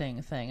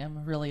tufting thing.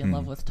 I'm really in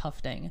love with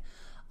tufting.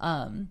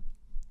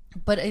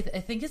 But I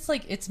think it's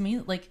like, it's me,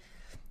 like,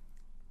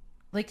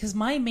 cause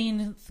my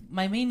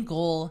main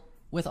goal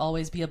with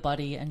Always Be a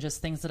Buddy and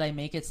just things that I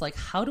make, it's like,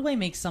 how do I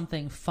make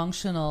something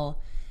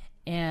functional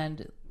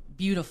and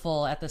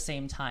beautiful at the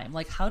same time?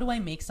 Like, how do I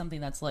make something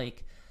that's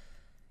like,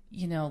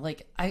 you know,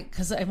 like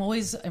cause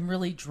I'm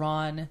really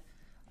drawn,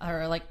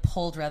 or like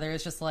pulled rather.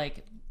 It's just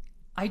like,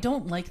 I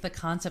don't like the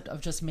concept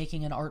of just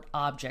making an art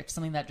object,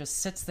 something that just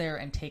sits there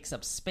and takes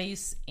up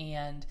space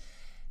and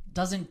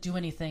doesn't do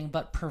anything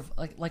but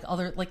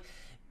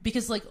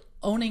because like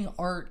owning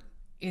art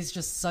is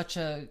just such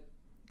a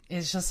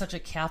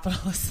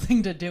capitalist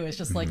thing to do. It's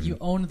just like you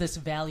own this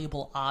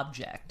valuable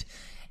object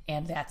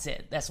and that's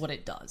it. That's what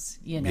it does,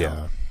 you know?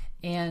 Yeah.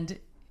 And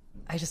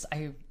it's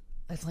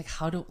like,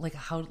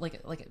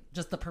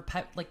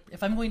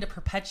 if I'm going to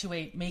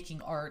perpetuate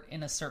making art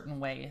in a certain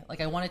way,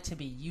 like I want it to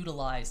be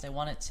utilized. I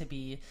want it to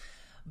be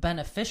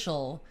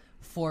beneficial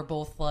for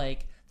both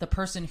like the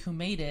person who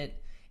made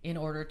it in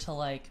order to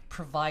like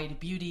provide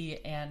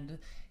beauty and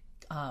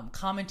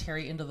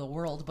commentary into the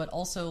world, but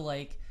also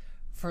like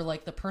for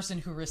like the person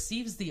who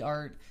receives the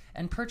art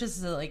and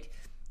purchases it, like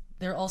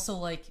they're also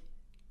like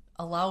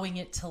allowing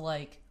it to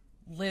like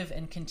live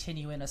and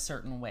continue in a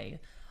certain way.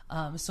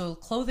 So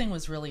clothing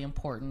was really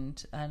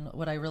important and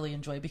what I really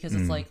enjoy, because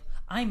it's like,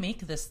 I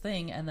make this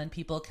thing and then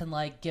people can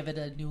like give it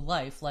a new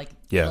life. Like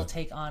they'll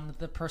take on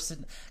the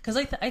person. Cause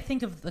I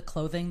think of the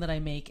clothing that I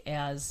make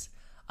as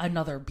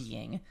another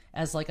being,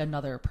 as like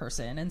another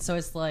person. And so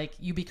it's like,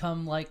 you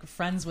become like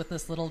friends with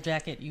this little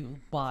jacket you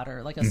bought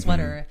or like a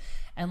sweater,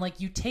 and like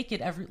you take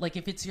it like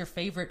if it's your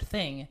favorite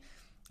thing.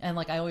 And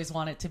like, I always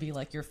want it to be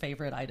like your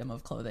favorite item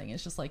of clothing.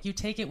 It's just like, you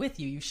take it with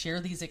you, you share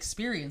these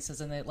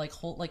experiences, and they like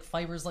hold, like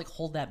fibers, like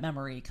hold that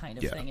memory kind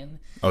of thing. And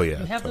you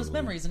have those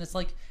memories, and it's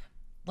like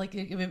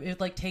it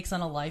like takes on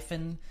a life,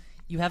 and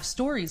you have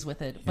stories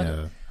with it.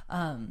 But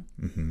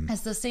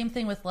it's the same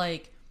thing with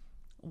like,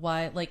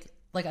 why, like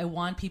I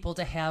want people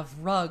to have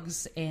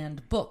rugs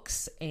and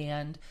books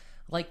and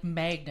like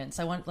magnets.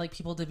 I want like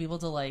people to be able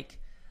to like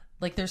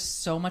there's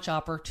so much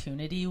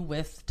opportunity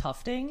with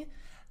tufting.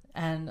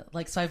 And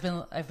like, so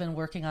I've been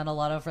working on a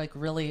lot of like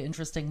really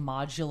interesting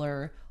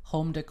modular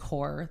home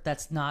decor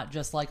that's not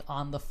just like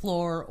on the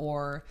floor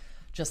or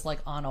just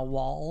like on a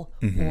wall,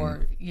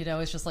 or, you know,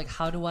 it's just like,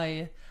 how do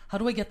I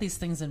get these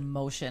things in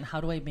motion?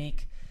 How do I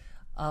make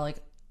like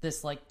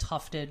this like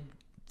tufted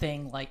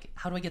thing? Like,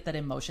 how do I get that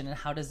in motion, and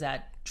how does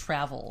that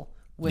travel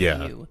with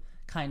you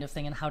kind of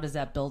thing? And how does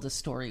that build a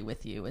story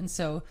with you? And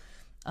so,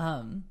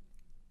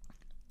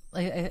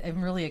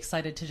 I'm really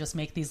excited to just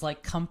make these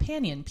like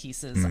companion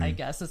pieces. I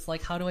guess it's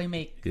like, how do I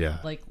make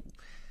like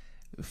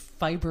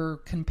fiber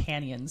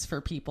companions for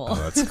people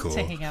that's cool.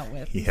 to hang out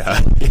with?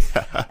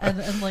 So,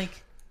 and like,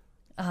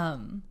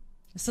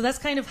 so that's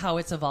kind of how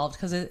it's evolved,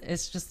 because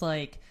it's just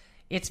like,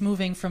 it's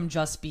moving from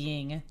just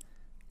being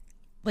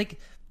like,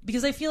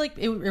 because I feel like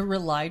it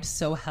relied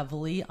so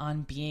heavily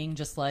on being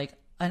just like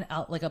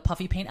like a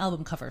puffy paint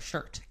album cover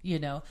shirt. You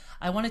know,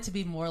 I want it to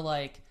be more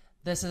like,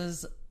 this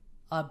is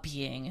a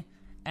being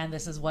and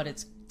this is what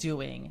it's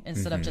doing,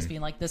 instead of just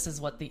being like, this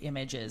is what the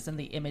image is, and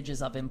the image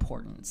is of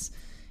importance,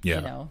 you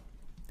know?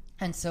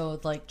 And so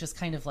like, just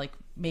kind of like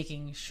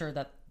making sure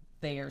that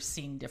they are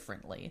seen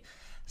differently.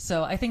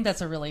 So I think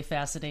that's a really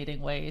fascinating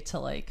way to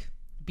like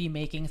be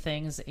making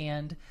things.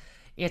 And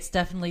it's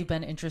definitely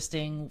been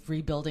interesting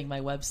rebuilding my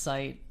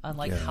website on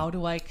like, how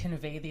do I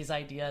convey these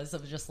ideas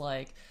of just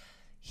like,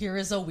 here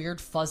is a weird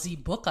fuzzy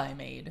book I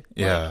made.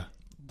 Like,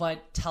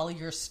 but tell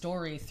your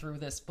story through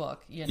this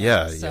book, you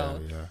know?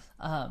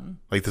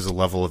 Like there's a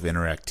level of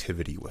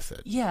interactivity with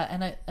it.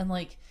 Yeah. And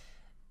like,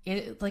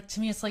 it, like, to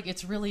me, it's like,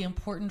 it's really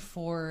important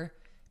for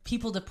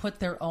people to put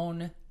their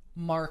own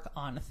mark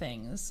on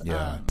things.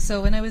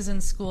 So when I was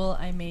in school,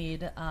 I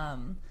made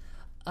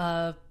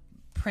a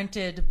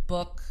printed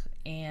book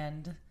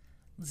and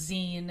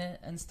zine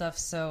and stuff.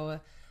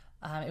 So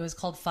it was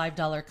called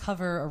 $5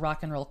 Cover, a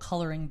rock and roll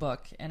coloring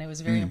book. And it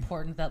was very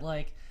important that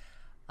like,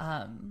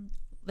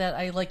 that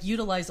I like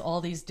utilize all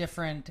these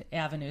different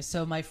avenues.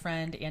 So my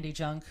friend Andy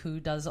Junk,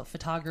 who does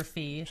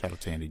photography, shout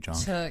out to Andy Junk,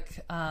 took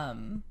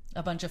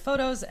a bunch of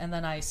photos, and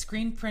then I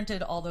screen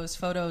printed all those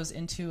photos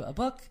into a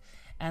book,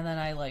 and then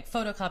I like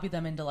photocopied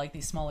them into like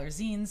these smaller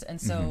zines.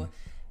 And so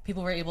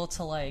people were able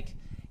to like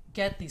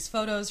get these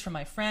photos from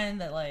my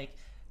friend that like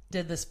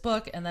did this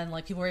book, and then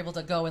like people were able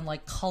to go and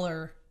like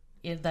color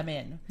them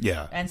in.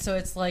 And so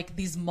it's like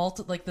these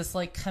this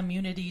like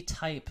community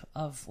type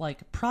of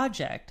like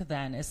project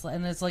then is,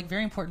 and it's like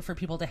very important for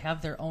people to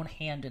have their own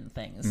hand in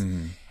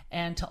things.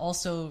 and to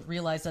also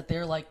realize that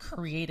they're like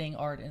creating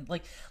art. And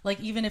like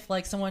even if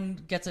like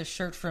someone gets a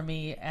shirt from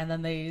me and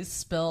then they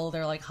spill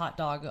their like hot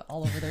dog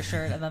all over their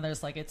shirt and then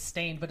there's like it's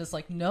stained, but it's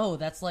like, no,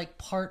 that's like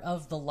part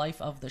of the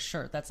life of the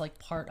shirt. That's like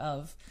part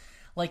of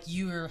like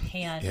your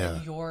hand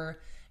and your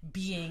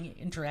being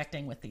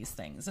interacting with these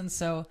things. And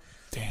so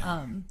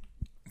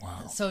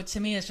wow. So to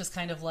me, it's just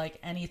kind of like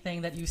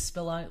anything that you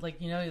spill on,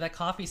 like, you know, that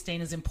coffee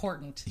stain is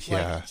important.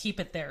 Yeah. Like, keep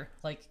it there.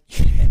 Like,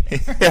 keep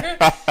it there.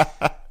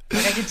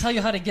 Like, I can tell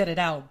you how to get it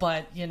out,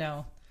 but, you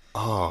know,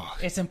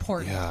 it's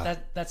important. Yeah.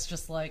 That's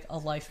just like a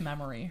life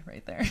memory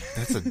right there.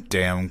 That's a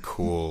damn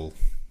cool,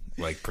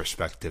 like,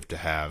 perspective to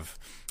have.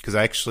 Because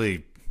I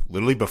actually,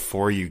 literally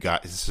before you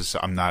got,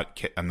 I'm not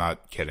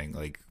kidding.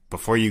 Like,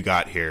 before you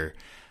got here,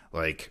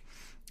 like,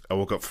 I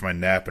woke up from my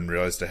nap and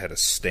realized I had a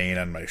stain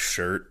on my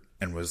shirt.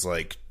 And was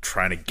like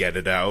trying to get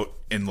it out,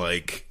 and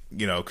like,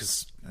 you know,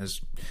 because I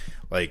was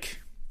like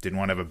didn't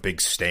want to have a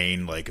big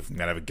stain, like if I'm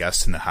gonna have a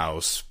guest in the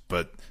house.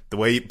 But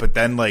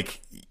then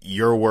like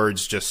your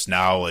words just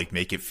now like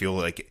make it feel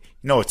like,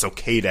 you know, it's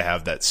okay to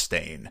have that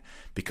stain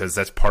because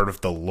that's part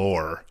of the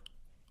lore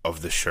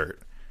of the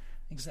shirt.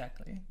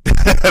 Exactly.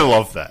 I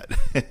love that.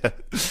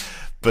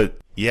 But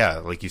yeah,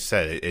 like you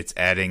said, it's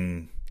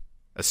adding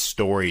a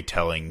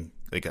storytelling,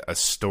 like a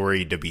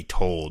story to be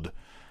told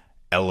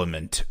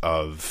element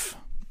of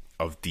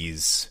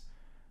these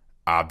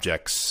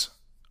objects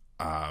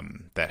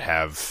that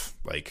have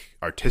like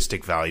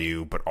artistic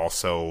value, but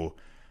also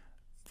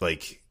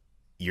like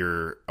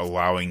you're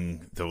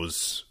allowing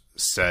those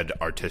said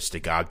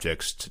artistic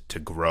objects to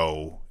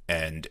grow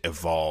and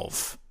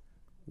evolve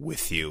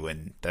with you.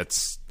 And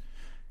that's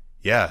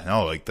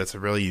that's a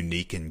really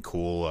unique and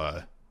cool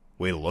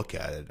way to look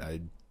at it.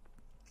 I'm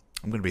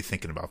going to be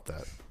thinking about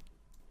that.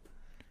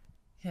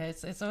 Yeah,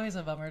 it's always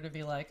a bummer to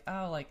be like,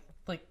 oh, like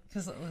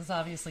because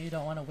obviously you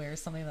don't want to wear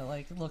something that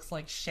like looks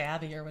like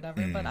shabby or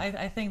whatever. But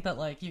I think that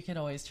like you can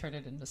always turn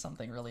it into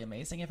something really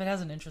amazing if it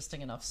has an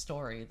interesting enough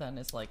story. Then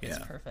it's like it's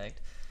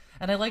perfect.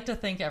 And I like to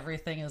think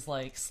everything is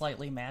like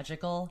slightly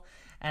magical,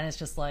 and it's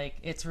just like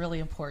it's really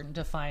important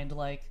to find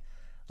like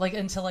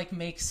and to like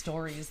make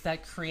stories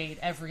that create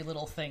every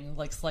little thing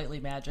like slightly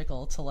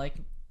magical to like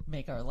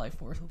make our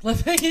life worth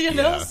living. You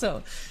know,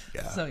 so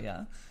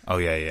yeah. Oh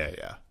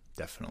yeah,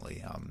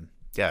 definitely.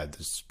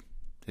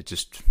 It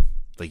just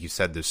like you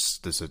said,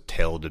 there's a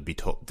tale to be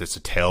told. There's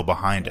a tale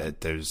behind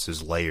it.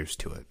 There's layers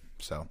to it.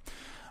 So,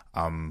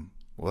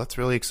 well, that's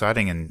really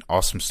exciting and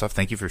awesome stuff.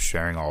 Thank you for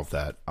sharing all of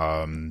that.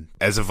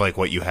 As of like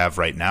what you have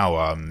right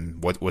now,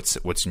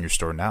 what's in your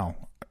store now,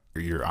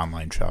 or your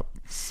online shop?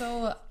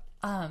 So,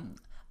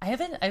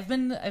 I've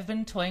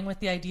been toying with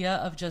the idea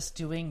of just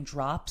doing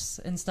drops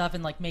and stuff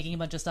and like making a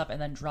bunch of stuff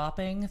and then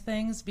dropping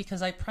things,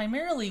 because I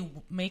primarily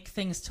make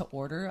things to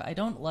order. I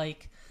don't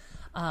like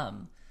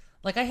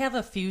I have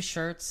a few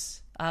shirts.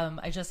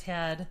 I just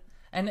had,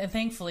 and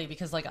thankfully,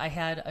 because like I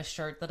had a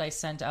shirt that I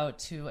sent out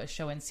to a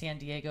show in San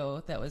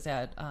Diego that was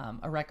at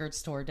a record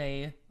store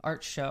day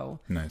art show.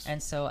 Nice.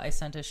 And so I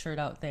sent a shirt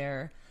out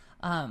there.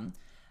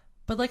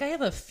 But like I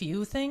have a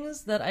few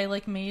things that I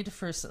like made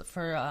for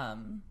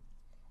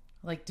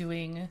like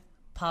doing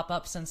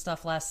pop-ups and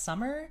stuff last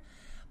summer,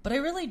 but I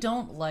really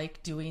don't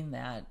like doing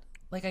that.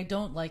 Like, I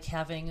don't like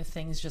having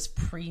things just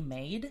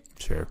pre-made.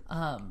 Sure.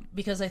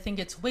 Because I think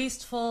it's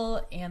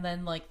wasteful, and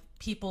then, like,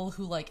 people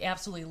who, like,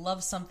 absolutely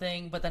love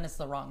something, but then it's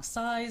the wrong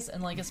size.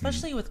 And, like,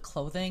 especially with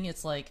clothing,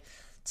 it's, like,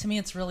 to me,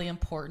 it's really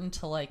important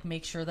to, like,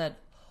 make sure that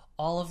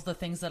all of the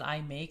things that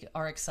I make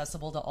are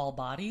accessible to all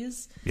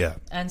bodies. Yeah.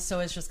 And so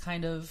it's just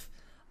kind of...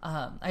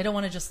 I don't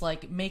want to just,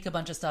 like, make a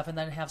bunch of stuff and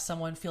then have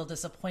someone feel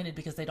disappointed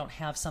because I don't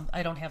have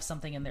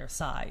something in their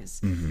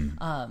size.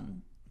 Mm-hmm.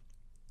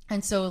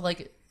 And so,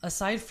 like...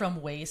 aside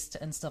from waste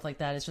and stuff like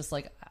that, it's just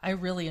like I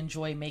really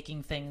enjoy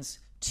making things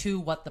to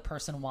what the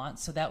person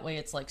wants, so that way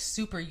it's like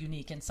super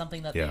unique and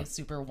something that they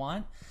super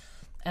want.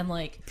 And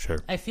like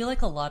I feel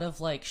like a lot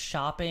of like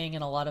shopping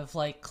and a lot of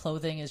like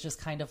clothing is just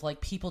kind of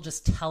like people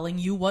just telling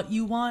you what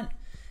you want,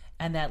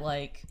 and that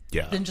like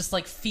then just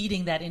like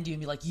feeding that into you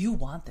and be like, you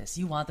want this,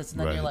 and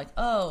then you're like,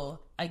 oh,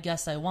 I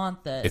guess I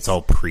want this. It's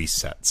all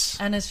presets,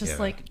 and it's just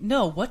like,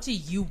 no, what do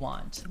you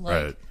want?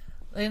 Like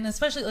and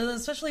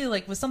especially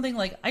like with something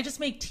like I just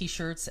make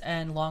t-shirts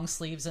and long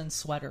sleeves and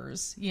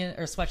sweaters,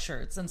 or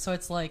sweatshirts. And so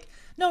it's like,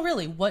 no,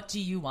 really, what do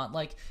you want?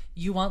 Like,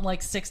 you want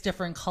like 6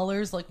 different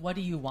colors? Like, what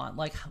do you want?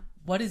 Like,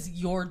 what does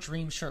your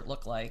dream shirt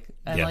look like?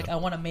 And like, I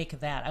want to make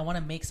that. I want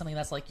to make something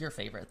that's like your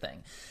favorite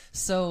thing.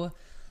 So,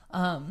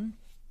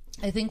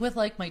 I think with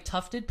like my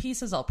tufted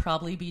pieces, I'll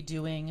probably be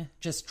doing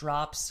just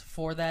drops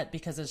for that,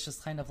 because it's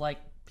just kind of like,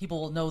 people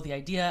will know the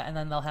idea and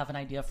then they'll have an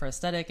idea for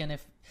aesthetic. And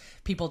if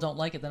people don't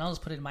like it, then I'll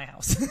just put it in my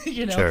house,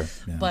 you know? Sure,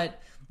 yeah. But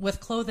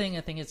with clothing,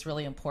 I think it's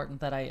really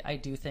important that I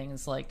do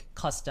things like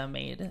custom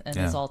made and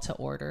it's all to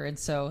order. And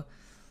so,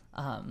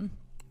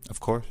 of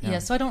course. Yeah.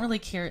 So I don't really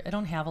care. I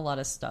don't have a lot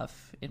of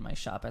stuff in my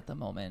shop at the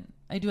moment.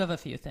 I do have a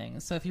few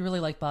things. So if you really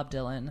like Bob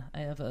Dylan,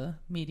 I have a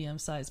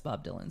medium-sized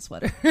Bob Dylan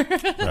sweater.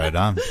 Right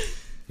on.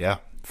 Yeah,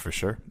 for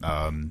sure.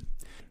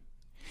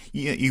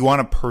 you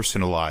want to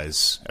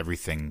personalize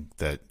everything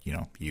that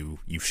you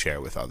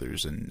share with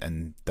others,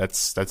 and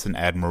that's an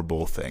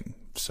admirable thing.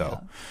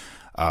 So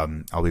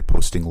I'll be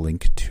posting a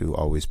link to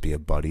Always Be a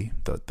Buddy,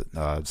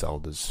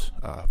 Zelda's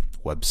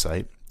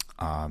website,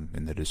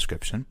 in the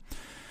description.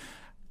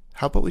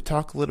 How about we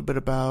talk a little bit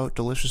about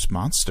Delicious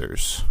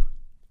Monsters?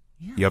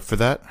 Yeah. You up for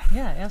that?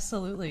 Yeah,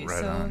 absolutely.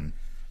 Right on.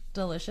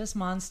 Delicious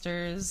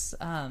Monsters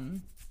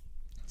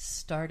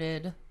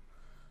started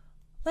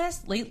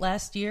late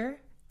last year,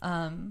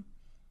 and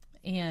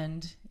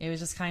it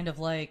was just kind of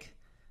like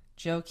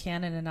Joe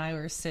Cannon and I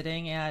were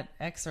sitting at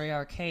X-Ray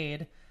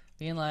Arcade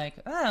being like,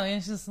 oh,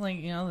 it's just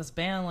like, this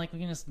band, like we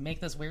can just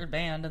make this weird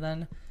band. And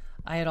then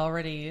I had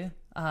already,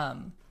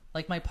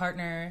 like my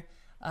partner,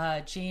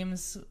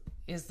 James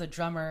is the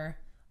drummer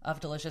of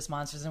Delicious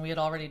Monsters, and we had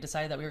already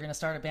decided that we were going to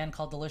start a band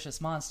called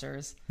Delicious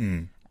Monsters.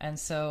 And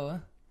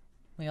so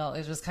it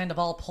was just kind of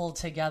all pulled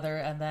together.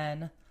 And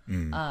then,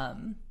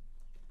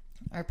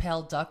 our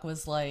pal Duck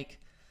was like,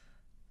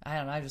 I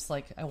don't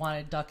know, I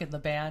wanted Duck in the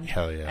band.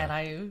 Hell yeah. And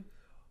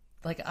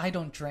I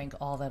don't drink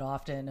all that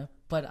often,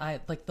 but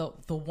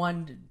the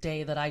one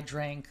day that I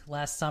drank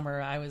last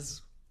summer, I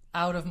was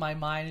out of my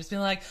mind, just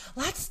being like,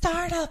 let's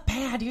start a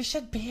band. You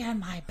should be in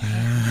my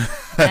band.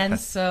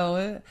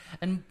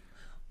 and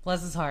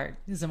bless his heart,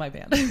 he's in my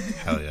band.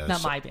 Hell yeah.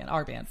 Not my band,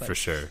 our band. But, for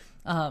sure.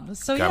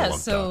 That's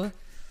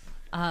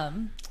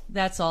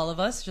all of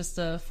us, just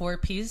a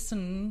 4-piece,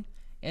 and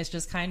it's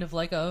just kind of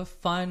like a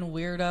fun,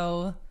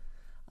 weirdo,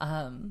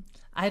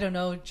 I don't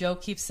know, Joe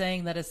keeps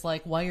saying that it's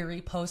like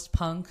wiry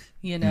post-punk,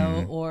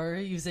 or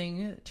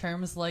using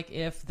terms like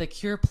if The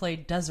Cure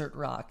played desert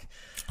rock.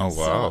 Oh, wow.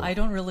 So I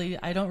don't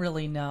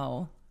really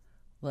know.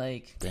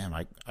 Like, damn,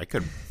 I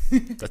could,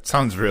 that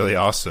sounds really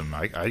awesome.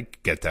 I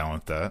get down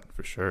with that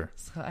for sure.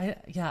 So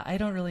I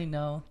don't really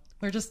know.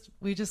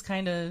 We just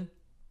kind of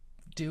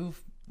do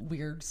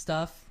weird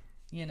stuff,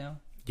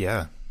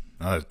 Yeah.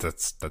 Oh,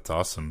 that's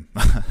awesome.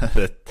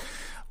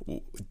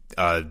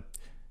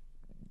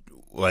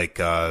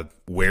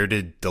 Where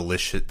did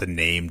the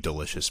name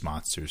Delicious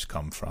Monsters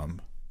come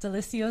from?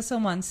 Delicioso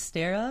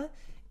Monstera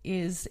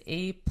is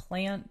a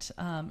plant.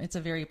 It's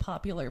a very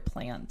popular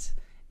plant,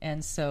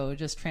 and so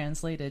just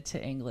translated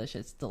to English,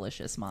 it's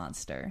delicious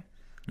monster.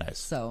 Nice.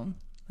 So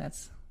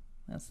that's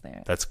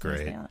there. That's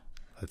great.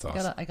 That's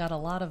awesome. I got a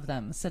lot of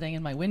them sitting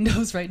in my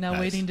windows right now,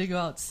 waiting to go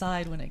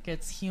outside when it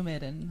gets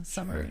humid and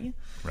summery.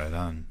 Sure. Right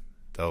on.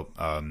 Dope.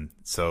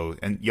 So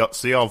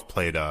y'all have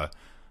played a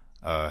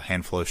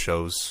handful of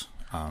shows.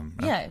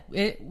 Yeah,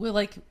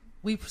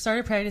 we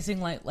started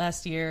practicing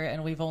last year,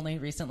 and we've only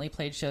recently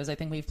played shows. I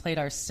think we've played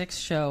our 6th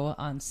show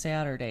on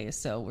Saturday,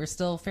 so we're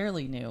still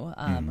fairly new.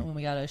 When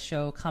we got a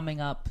show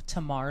coming up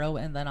tomorrow,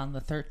 and then on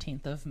the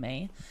 13th of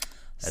May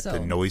at the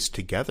Noise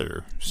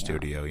Together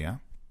studio.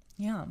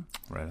 Yeah.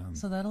 Right on.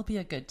 So that'll be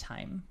a good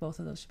time. Both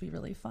of those should be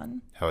really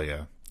fun. Hell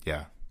yeah.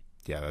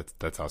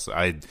 That's awesome.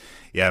 I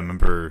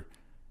remember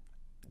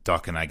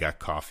Doc and I got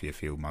coffee a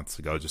few months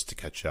ago just to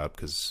catch up,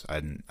 because I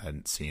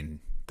hadn't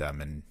seen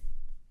them in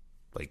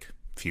like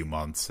a few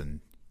months,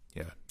 and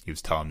he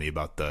was telling me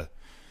about the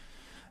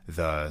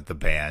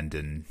band,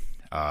 and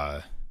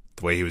the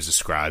way he was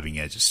describing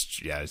it,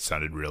 it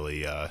sounded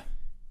really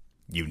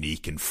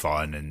unique and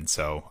fun, and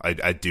so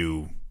I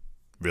do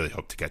really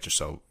hope to catch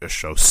a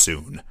show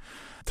soon.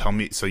 Tell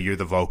me, so you're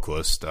the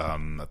vocalist.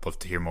 I'd love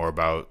to hear more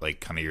about like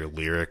kind of your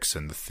lyrics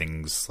and the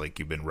things like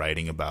you've been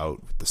writing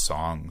about with the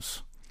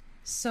songs.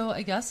 So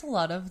I guess a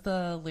lot of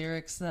the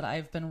lyrics that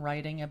I've been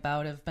writing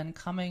about have been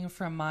coming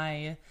from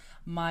my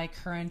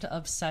current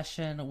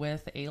obsession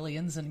with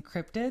aliens and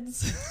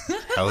cryptids.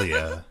 Hell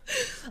yeah.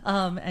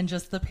 And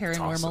just the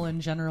paranormal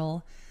in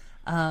general.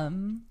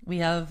 We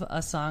have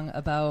a song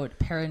about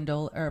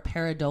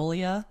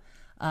pareidolia,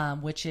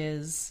 which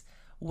is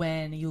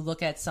when you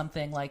look at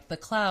something like the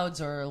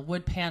clouds or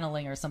wood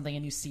paneling or something,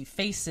 and you see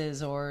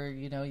faces, or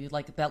you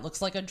like, that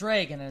looks like a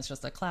dragon and it's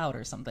just a cloud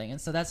or something.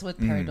 And so that's what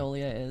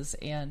pareidolia is,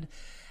 and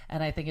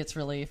I think it's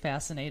really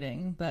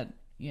fascinating that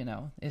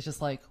it's just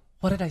like,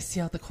 what did I see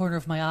out the corner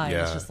of my eye?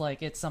 Yeah. It's just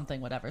like, it's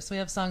something, whatever. So we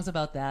have songs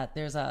about that.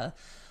 There's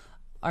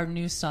our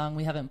new song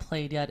we haven't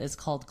played yet is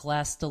called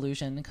Glass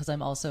Delusion, because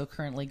I'm also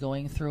currently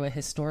going through a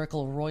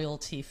historical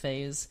royalty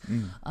phase.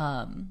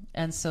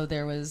 And so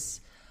there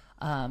was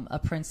a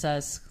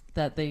princess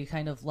that they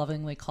kind of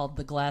lovingly called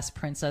the Glass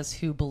Princess,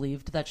 who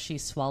believed that she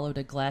swallowed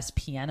a glass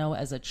piano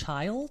as a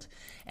child,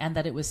 and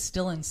that it was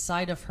still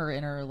inside of her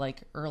in her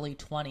like early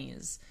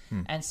 20s.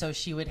 And so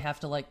she would have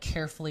to like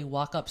carefully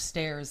walk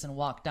upstairs and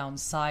walk down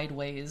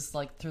sideways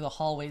like through the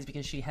hallways,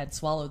 because she had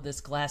swallowed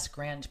this glass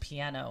grand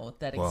piano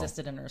that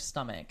existed in her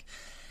stomach.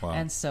 Wow.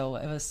 And so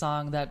it was a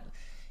song that,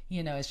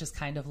 it's just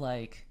kind of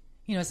like,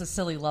 it's a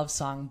silly love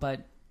song,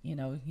 but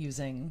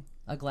using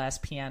a glass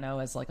piano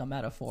as like a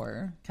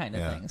metaphor kind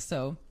of thing.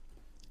 So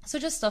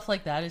just stuff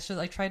like that. It's just,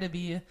 I try to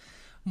be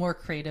more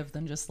creative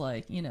than just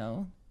like,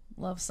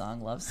 love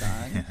song.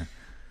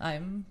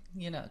 I'm,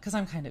 because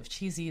I'm kind of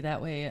cheesy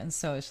that way. And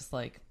so it's just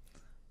like,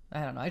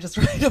 I don't know. I just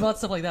write about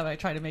stuff like that, but I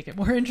try to make it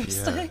more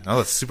interesting. Yeah.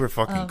 Oh, it's super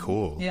fucking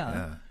cool.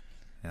 Yeah.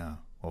 Yeah.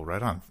 Well,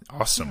 right on.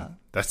 Awesome. Yeah.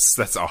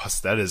 That's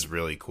awesome. That is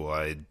really cool.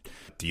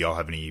 Do y'all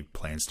have any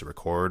plans to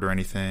record or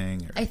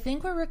anything? Or? I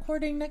think we're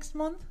recording next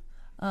month.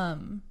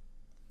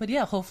 But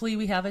yeah, hopefully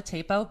we have a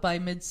tape out by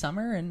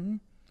midsummer,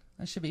 and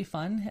that should be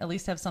fun. At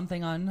least have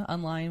something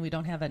online. We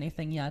don't have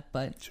anything yet,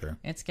 but sure,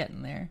 it's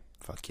getting there.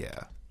 Fuck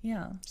yeah.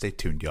 Yeah. Stay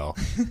tuned, y'all.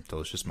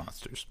 Delicious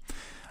Monsters.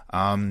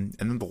 And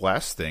then the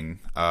last thing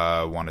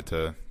I wanted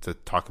to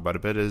talk about a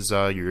bit is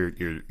your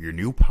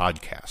new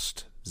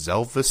podcast,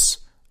 Zelvis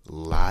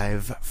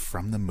Live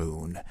from the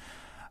Moon.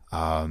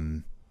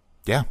 Do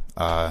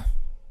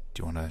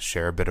you want to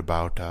share a bit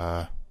about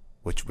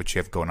what you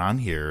have going on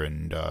here,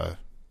 and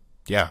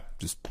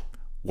just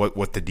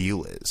what the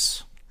deal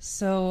is?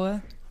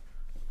 So,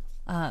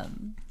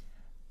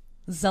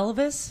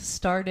 Zelvis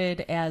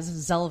started as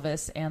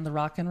Zelvis and the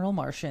Rock and Roll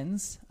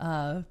Martians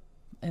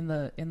in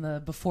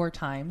the before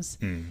times,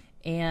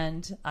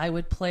 and I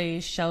would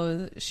play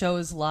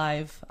shows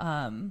live.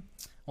 I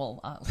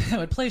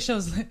would play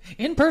shows live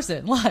in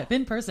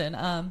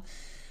person.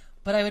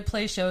 But I would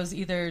play shows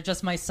either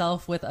just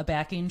myself with a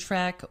backing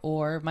track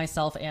or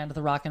myself and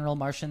the Rock and Roll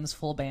Martians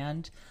full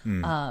band.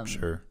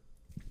 Sure.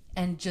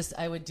 And just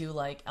I would do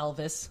like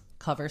Elvis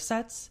cover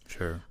sets.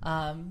 Sure.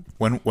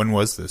 When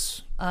was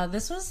this?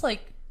 This was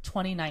like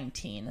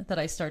 2019 that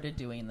I started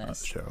doing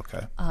this. Sure.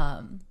 Okay.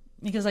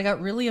 Because I got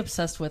really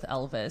obsessed with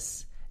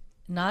Elvis,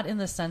 not in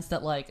the sense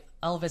that like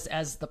Elvis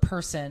as the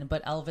person,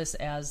 but Elvis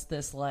as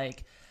this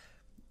like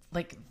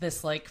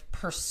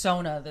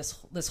persona,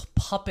 this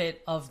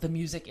puppet of the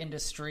music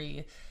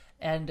industry,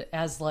 and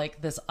as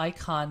like this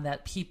icon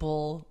that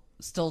people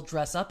still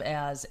dress up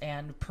as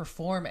and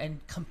perform and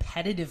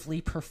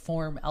competitively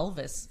perform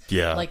Elvis.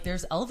 Yeah. Like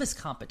there's Elvis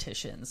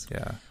competitions,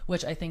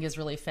 which I think is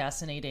really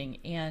fascinating.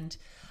 And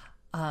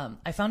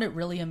I found it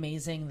really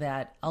amazing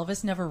that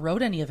Elvis never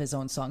wrote any of his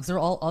own songs. They're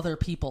all other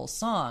people's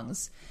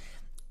songs.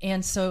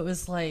 And so it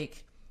was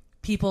like,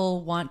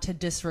 people want to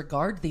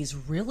disregard these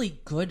really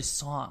good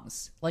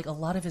songs. Like a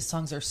lot of his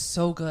songs are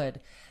so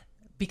good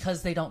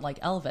because they don't like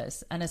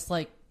Elvis. And it's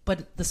like,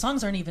 but the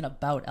songs aren't even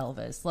about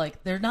Elvis.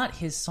 Like they're not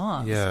his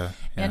songs. Yeah.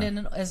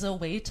 And as a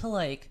way to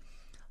like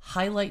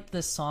highlight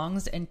the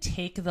songs and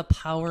take the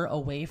power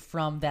away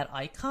from that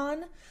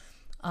icon,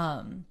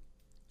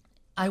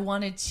 I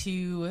wanted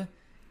to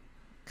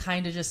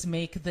kind of just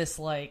make this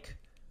like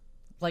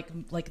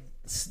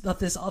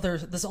this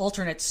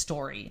alternate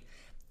story,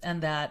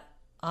 and that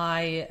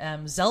I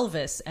am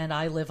Zelvis and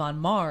I live on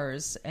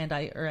Mars, and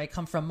I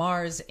come from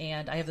Mars,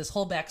 and I have this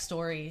whole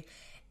backstory,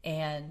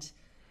 and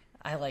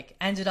I like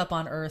ended up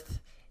on Earth,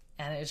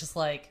 and it's just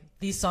like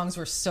these songs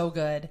were so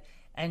good,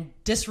 and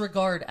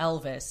disregard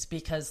Elvis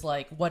because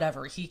like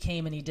whatever, he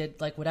came and he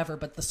did like whatever,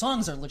 but the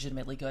songs are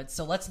legitimately good.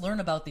 So let's learn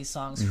about these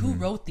songs. Who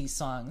wrote these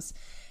songs?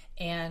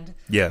 And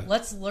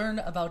let's learn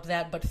about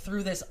that, but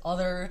through this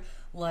other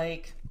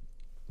like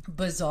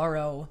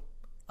bizarro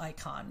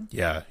icon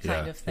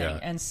kind of thing.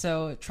 And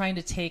so trying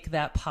to take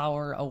that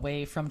power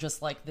away from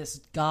just like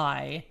this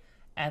guy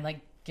and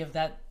like give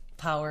that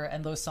power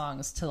and those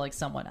songs to like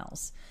someone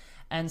else.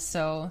 And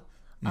so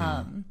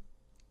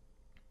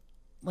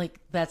like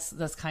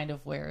that's kind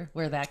of where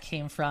that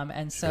came from.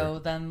 And so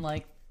then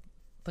like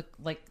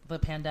the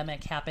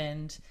pandemic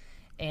happened,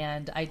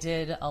 and I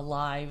did a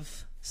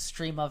live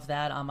stream of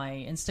that on my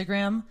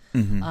Instagram.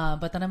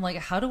 But then I'm like,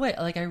 how do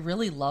I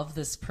really love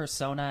this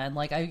persona, and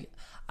like I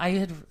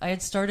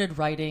had started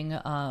writing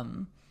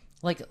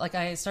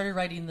I started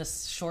writing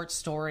this short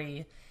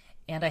story,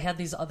 and I had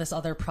this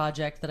other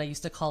project that I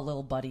used to call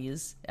Little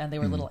Buddies, and they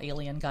were little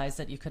alien guys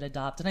that you could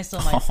adopt, and I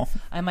still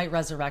might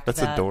resurrect that.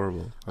 That's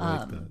adorable. I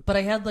like that. But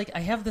I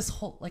have this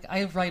whole like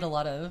I write a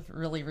lot of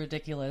really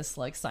ridiculous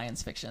like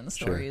science fiction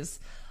stories.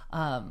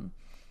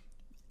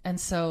 And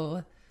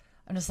so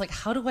I'm just like,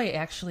 how do I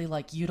actually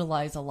like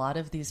utilize a lot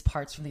of these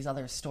parts from these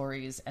other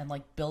stories and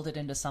like build it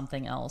into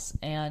something else?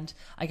 And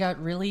I got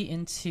really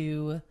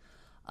into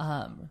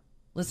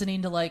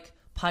listening to like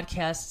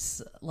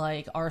podcasts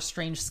like Our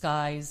Strange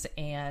Skies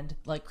and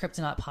like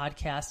Kryptonaut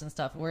podcast and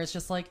stuff, where it's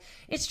just like,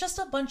 it's just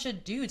a bunch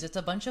of dudes. It's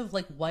a bunch of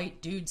like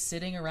white dudes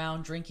sitting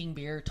around drinking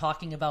beer,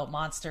 talking about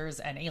monsters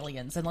and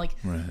aliens. And like,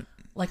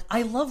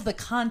 I love the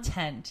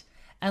content.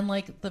 And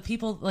like the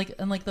people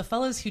like the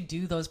fellows who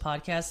do those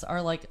podcasts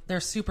are like, they're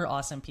super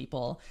awesome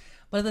people.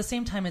 But at the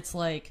same time, it's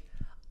like,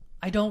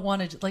 I don't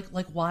want to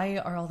like why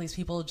are all these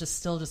people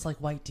still just like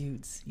white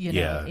dudes, you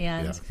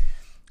know?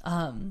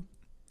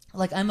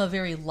 Like I'm a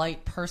very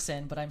light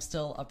person, but I'm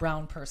still a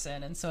brown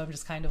person. And so I'm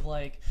just kind of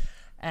like,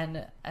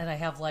 and I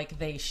have like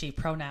they, she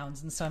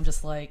pronouns. And so I'm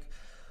just like,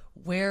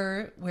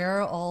 where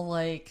are all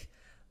like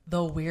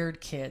the weird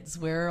kids?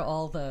 Where are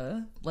all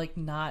the like,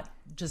 not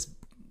just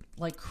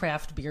like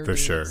craft beer for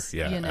dudes,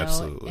 sure, you know?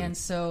 Absolutely. And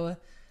so,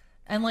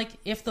 and like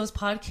if those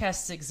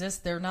podcasts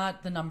exist, they're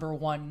not the number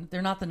one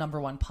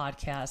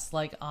podcast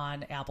like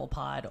on Apple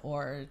Pod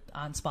or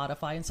on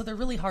Spotify, and so they're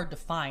really hard to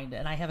find,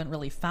 and I haven't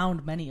really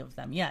found many of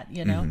them yet,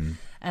 you know.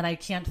 And I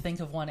can't think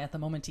of one at the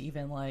moment to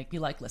even like be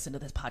like, listen to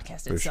this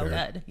podcast, it's so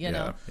good, you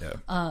know.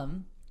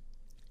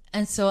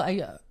 And so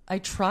I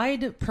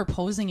tried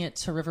proposing it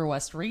to River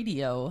West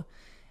Radio,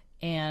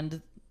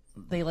 and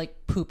they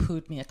like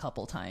poo-pooed me a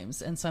couple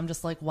times. And so I'm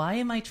just like, why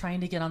am I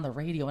trying to get on the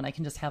radio when I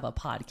can just have a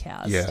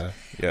podcast?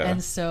 Yeah.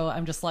 And so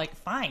I'm just like,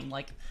 fine,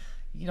 like,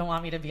 you don't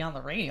want me to be on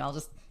the radio, I'll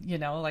just,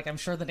 like, I'm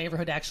sure the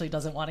neighborhood actually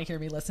doesn't want to hear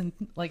me listen,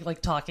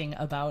 like talking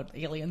about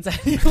aliens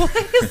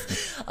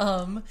anyways.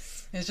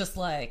 It's just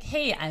like,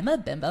 hey, I'm a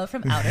bimbo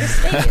from outer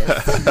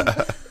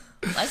space.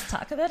 Let's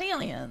talk about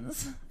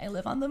aliens. I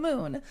live on the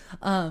moon.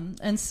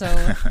 And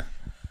so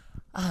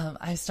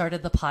I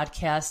started the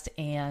podcast,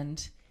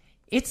 and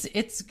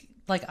it's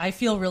like, I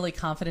feel really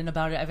confident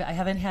about it. I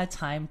haven't had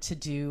time to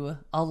do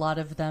a lot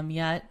of them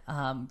yet,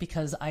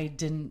 because I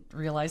didn't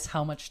realize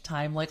how much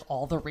time, like,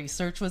 all the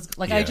research was.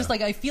 Like, I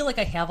feel like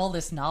I have all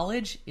this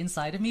knowledge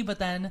inside of me, but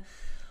then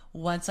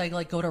once I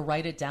like go to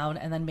write it down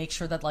and then make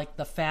sure that like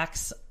the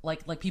facts,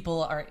 like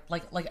people are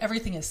like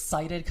everything is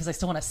cited, because I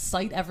still want to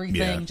cite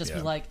everything.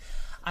 Be like,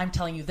 I'm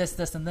telling you this,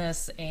 this, and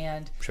this,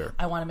 and sure.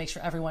 I want to make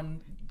sure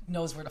everyone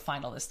knows where to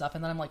find all this stuff.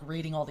 And then I'm like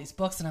reading all these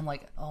books, and I'm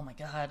like, oh my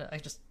God, I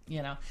just,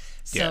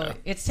 so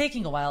it's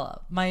taking a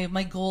while.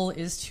 My goal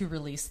is to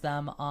release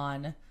them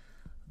on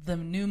the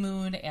new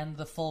moon and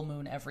the full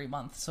moon every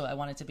month. So I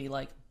want it to be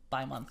like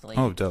bi-monthly.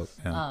 Oh, dope.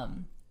 Yeah.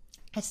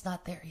 It's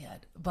not there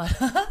yet, but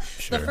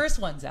sure. The first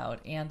one's out,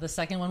 and the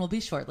second one will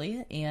be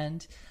shortly.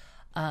 And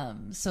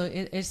so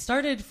it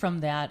started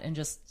from that, and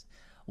just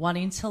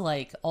wanting to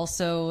like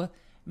also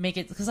make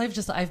it, because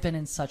I've been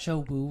in such a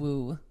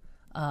woo-woo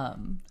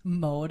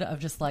mode of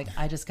just like,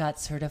 I just got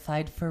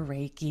certified for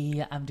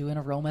Reiki, I'm doing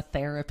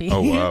aromatherapy.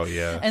 Oh wow,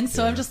 yeah. And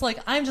so I'm just like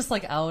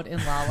out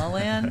in La La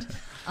Land.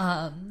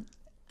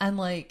 And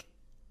like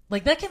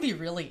that can be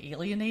really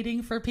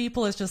alienating for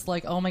people. It's just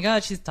like, oh my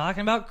God, she's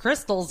talking about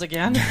crystals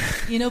again.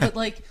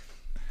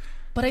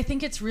 But I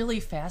think it's really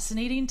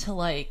fascinating to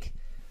like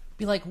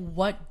be like,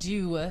 what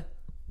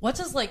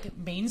does like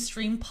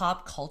mainstream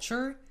pop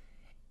culture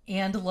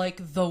and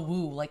like the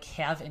woo like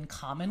have in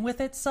common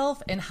with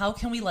itself, and how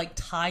can we like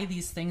tie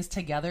these things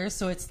together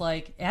so it's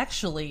like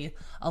actually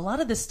a lot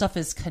of this stuff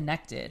is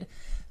connected.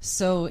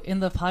 So in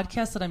the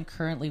podcast that I'm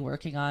currently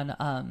working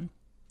on,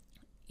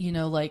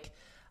 like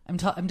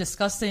I'm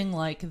discussing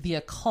like the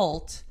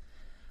occult,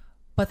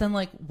 but then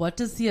like, what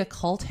does the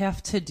occult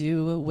have to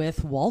do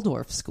with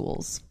Waldorf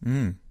schools?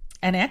 And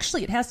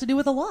actually it has to do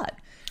with a lot.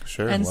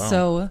 Sure. And wow.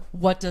 So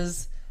what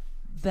does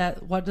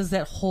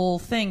that whole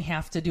thing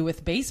have to do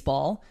with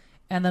baseball?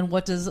 And then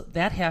what does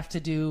that have to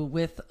do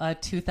with a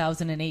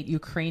 2008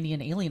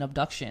 Ukrainian alien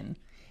abduction?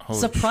 Holy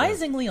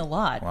Surprisingly shit. A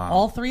lot. Wow.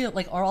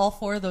 All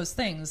four of those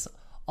things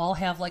all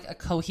have like a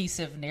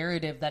cohesive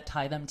narrative that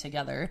tie them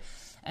together.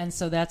 And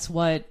so that's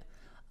what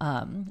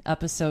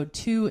episode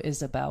 2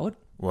 is about.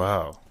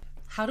 Wow.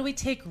 How do we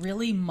take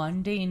really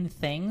mundane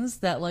things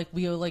that like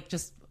we like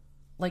just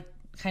like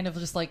kind of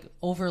just like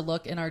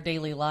overlook in our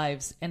daily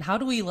lives, and how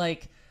do we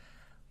like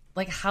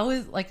how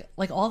is like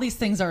all these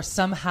things are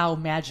somehow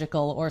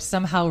magical or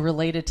somehow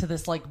related to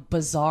this like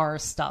bizarre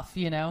stuff,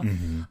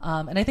 Mm-hmm.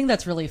 And I think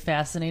that's really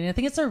fascinating. I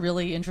think it's a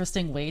really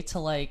interesting way to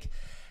like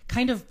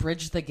kind of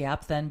bridge the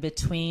gap then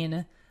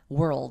between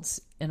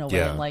worlds in a way.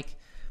 Yeah. And like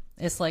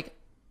it's like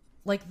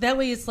that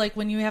way it's like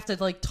when you have to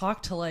like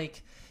talk to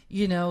like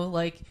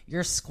like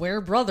your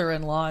square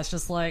brother-in-law, it's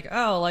just like,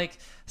 oh, like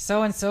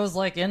so-and-so's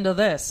like into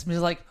this. And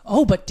he's like,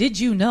 oh, but did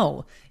you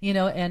know?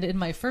 And in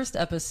my first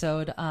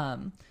episode,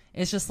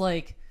 it's just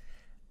like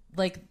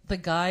the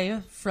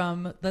guy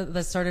from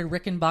that started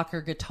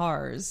Rickenbacker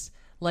Guitars,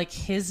 like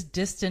his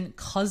distant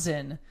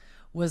cousin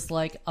was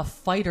like a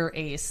fighter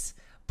ace,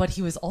 but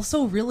he was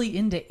also really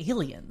into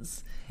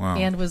aliens. Wow.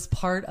 And was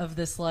part of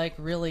this like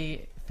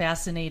really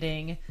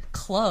fascinating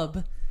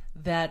club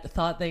that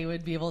thought they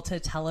would be able to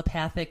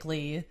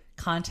telepathically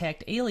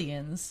contact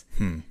aliens.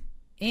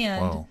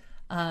 And Wow.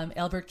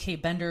 Albert K.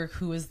 Bender,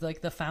 who is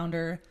like the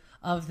founder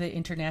of the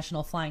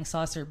International Flying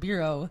Saucer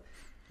Bureau,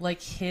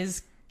 like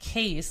his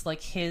case,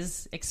 like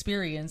his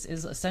experience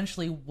is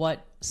essentially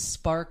what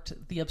sparked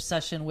the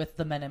obsession with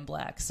the Men in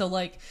Black. So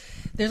like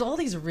there's all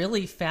these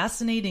really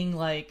fascinating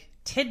like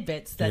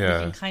tidbits that you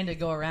can kind of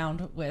go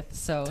around with.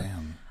 So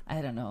Damn.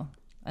 I don't know.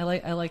 I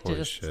like to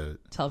just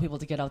tell people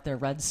to get out their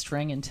red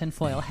string and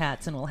tinfoil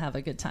hats, and we'll have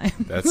a good time.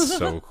 That's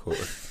so cool.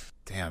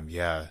 Damn,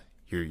 yeah.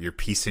 You're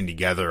piecing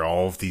together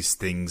all of these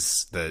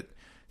things that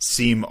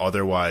seem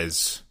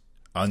otherwise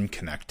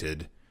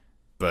unconnected,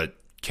 but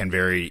can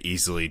very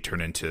easily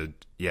turn into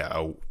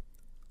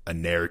a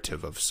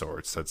narrative of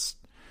sorts.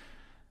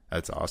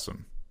 That's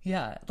awesome.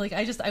 Yeah, like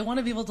I want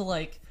to be able to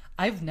like.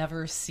 I've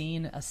never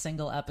seen a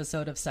single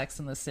episode of Sex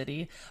and the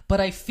City,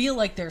 but I feel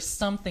like there's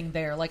something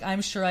there. Like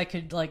I'm sure I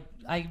could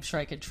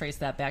trace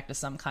that back to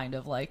some kind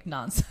of like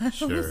nonsense.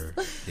 Sure.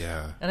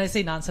 Yeah. And I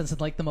say nonsense in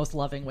like the most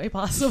loving way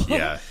possible.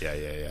 Yeah.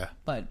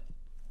 But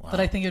Wow. but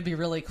I think it'd be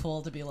really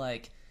cool to be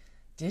like,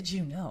 did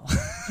you know?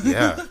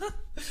 Yeah.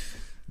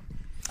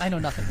 I know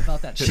nothing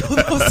about that show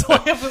though, so I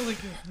haven't like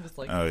I'm just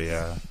like Oh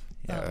yeah.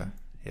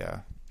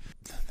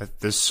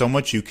 There's so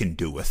much you can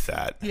do with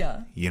that.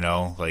 Yeah.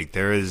 Like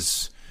there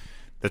is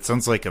That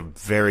sounds like a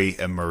very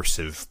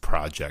immersive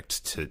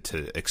project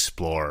to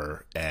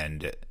explore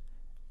and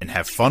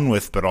have fun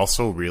with, but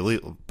also really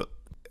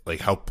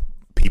like help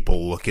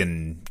people look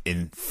in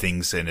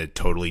things in a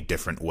totally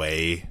different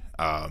way.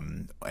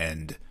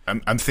 And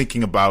I'm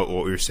thinking about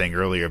what we were saying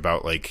earlier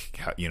about like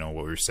how,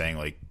 what we were saying,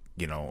 like,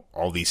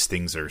 all these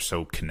things are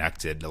so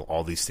connected,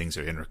 all these things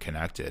are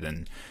interconnected,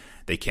 and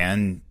that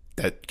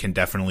can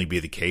definitely be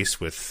the case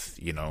with,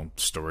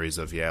 stories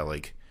of,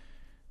 like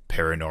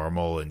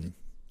paranormal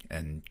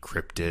and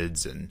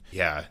cryptids. And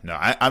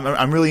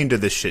I'm really into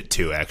this shit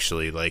too,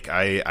 actually. Like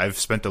I've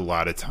spent a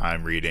lot of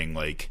time reading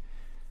like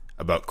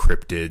about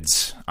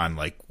cryptids on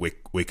like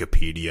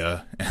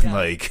Wikipedia and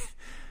like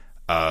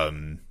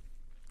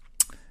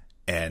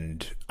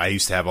and I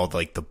used to have all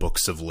like the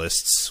books of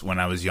lists when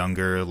I was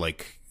younger,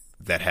 like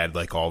that had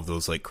like all of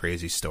those like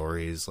crazy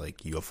stories, like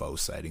UFO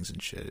sightings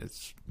and shit.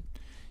 It's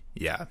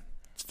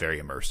very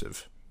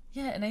immersive.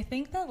 Yeah, and I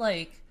think that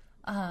like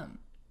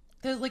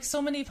there's like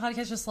so many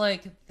podcasts just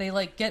like they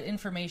like get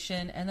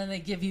information and then they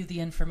give you the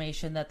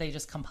information that they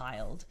just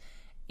compiled.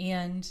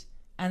 And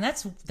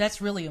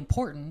that's really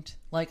important.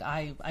 Like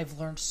I've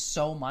learned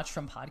so much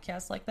from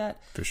podcasts like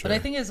that. For sure. But I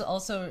think it's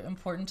also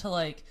important to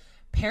like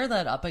pair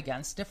that up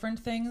against different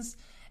things.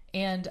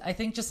 And I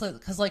think just like,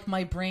 because like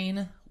my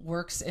brain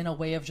works in a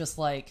way of just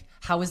like,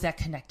 how is that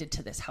connected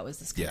to this? How is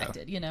this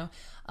connected? Yeah.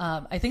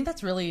 I think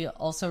that's really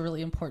also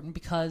really important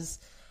because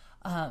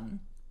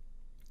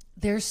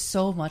there's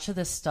so much of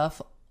this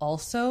stuff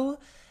also.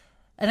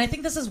 And I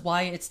think this is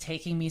why it's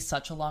taking me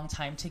such a long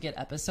time to get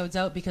episodes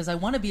out, because I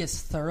want to be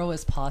as thorough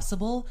as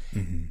possible.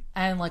 Mm-hmm.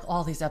 And like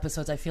all these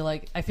episodes, I feel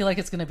like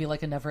it's going to be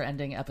like a never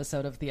ending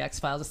episode of the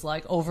X-Files. It's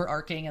like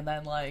overarching and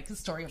then like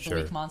story of the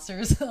week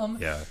monsters.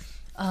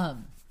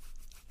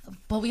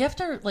 But we have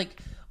to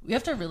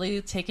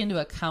really take into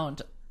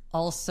account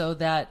also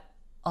that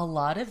a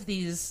lot of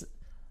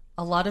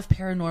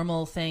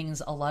paranormal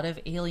things, a lot of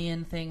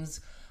alien things,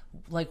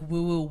 like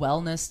woo-woo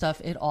wellness stuff,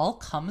 it all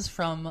comes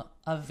from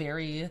a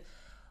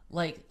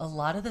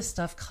lot of this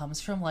stuff comes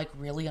from like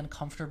really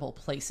uncomfortable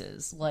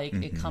places. Like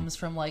it comes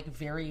from like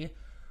very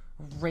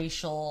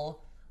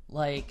racial,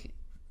 like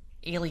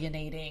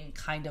alienating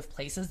kind of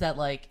places that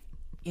like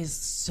is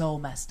so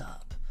messed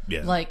up.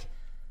 Yeah. Like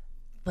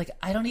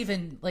I don't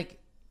even like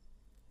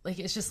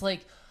it's just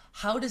like,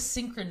 how does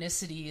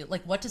synchronicity,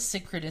 like what does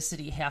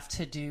synchronicity have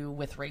to do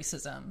with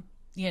racism?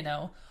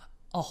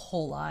 A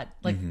whole lot.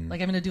 Like I'm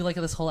going to do like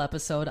this whole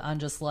episode on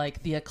just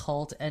like the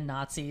occult and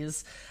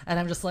Nazis. And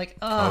I'm just like,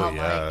 oh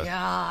my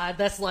God,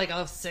 that's like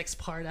a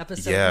 6-part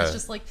episode. Yeah. And it's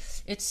just like,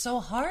 it's so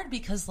hard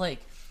because like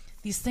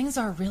these things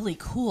are really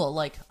cool.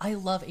 Like I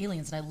love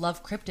aliens and I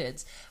love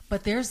cryptids,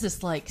 but there's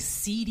this like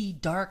seedy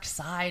dark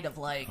side of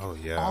like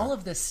all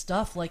of this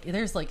stuff. Like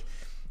there's like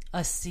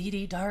a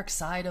seedy dark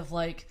side of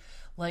like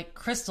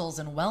crystals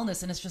and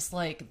wellness. And it's just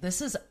like,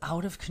 this is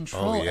out of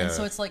control. And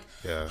so it's like,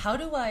 how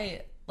do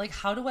I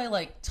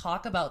like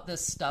talk about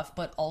this stuff,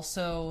 but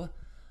also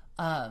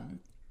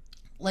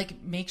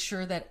like make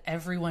sure that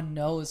everyone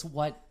knows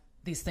what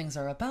these things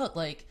are about?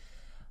 Like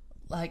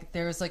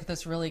there's like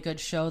this really good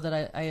show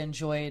that I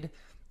enjoyed.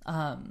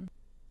 It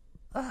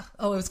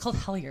was called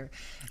Hellier.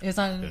 It was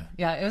on,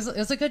 it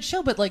was a good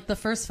show, but like the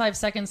first 5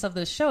 seconds of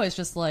this show is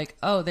just like,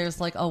 oh,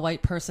 there's like a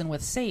white person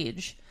with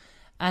sage.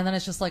 And then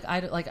it's just like,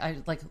 I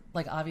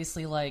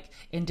obviously like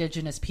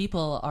indigenous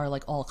people are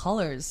like all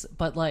colors,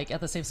 but like at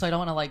the same, so I don't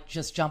want to like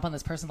just jump on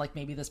this person. Like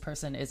maybe this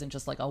person isn't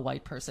just like a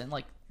white person,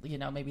 like,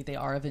 maybe they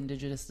are of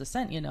indigenous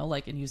descent,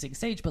 like in using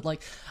sage, but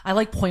like, I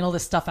like point all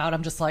this stuff out.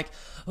 I'm just like,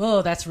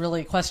 oh, that's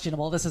really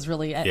questionable. This is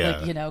really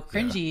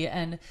cringy.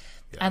 And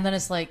then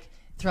it's like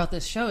throughout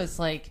this show, it's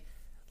like,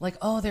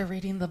 oh, they're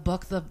reading the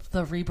book,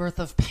 the Rebirth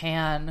of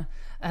Pan.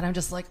 And I'm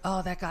just like,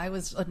 oh, that guy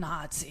was a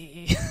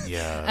Nazi.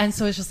 Yeah. And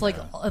so it's just like,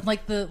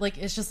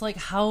 it's just like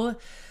how,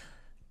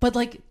 but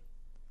like,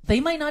 they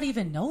might not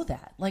even know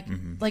that. Like,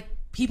 like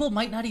people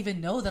might not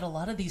even know that a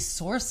lot of these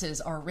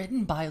sources are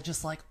written by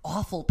just like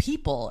awful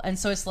people. And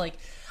so it's like,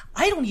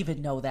 I don't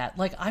even know that.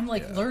 Like, I'm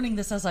like learning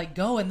this as I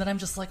go. And then I'm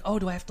just like, oh,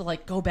 do I have to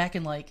like go back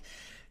and like,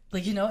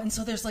 and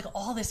so there's like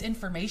all this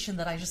information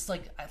that I just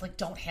like, I like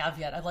don't have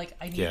yet.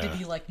 I need to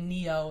be like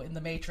Neo in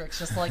the Matrix,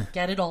 just like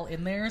get it all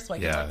in there so I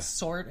can like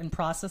sort and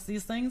process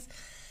these things.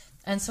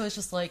 And so it's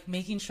just like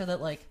making sure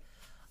that like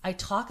I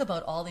talk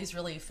about all these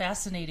really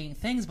fascinating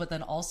things, but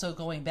then also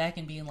going back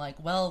and being like,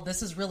 well,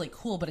 this is really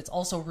cool, but it's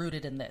also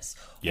rooted in this,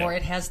 or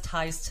it has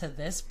ties to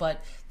this,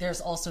 but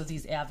there's also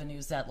these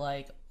avenues that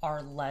like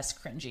are less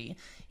cringy,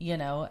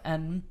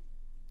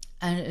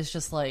 and it's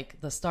just like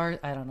the star.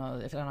 I don't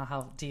know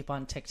how deep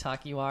on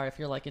TikTok you are, if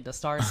you're like into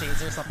star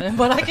seeds or something,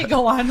 but I could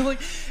go on. Like,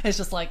 it's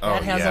just like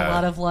that has a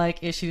lot of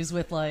like issues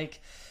with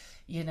like,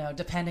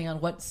 depending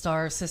on what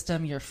star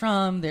system you're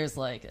from, there's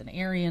like an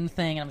Aryan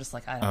thing. I'm just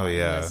like, I don't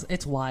know.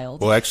 It's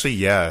wild. Well, actually,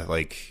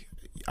 like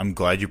I'm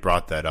glad you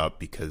brought that up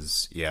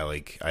because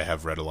like I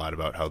have read a lot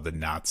about how the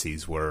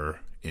Nazis were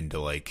into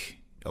like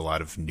a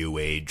lot of new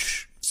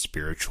age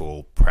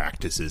spiritual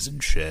practices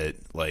and shit.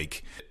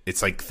 Like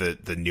it's like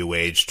the new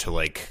age to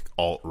like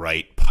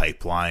alt-right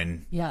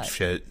pipeline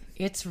shit.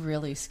 It's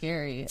really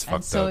scary.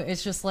 And so up.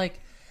 It's just like,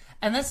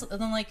 and then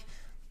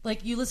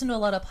like you listen to a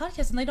lot of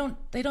podcasts and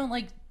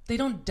they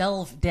don't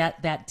delve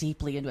that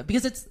deeply into it,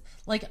 because it's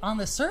like on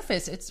the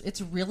surface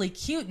it's really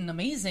cute and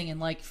amazing and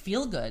like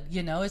feel good,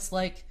 it's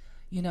like,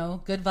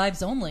 good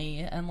vibes only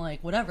and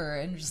like whatever,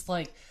 and just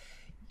like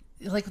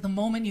the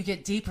moment you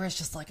get deeper, it's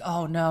just like,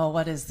 oh no,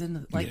 what is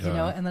in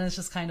and then it's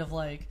just kind of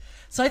like,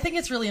 so I think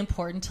it's really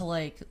important to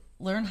like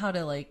learn how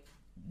to like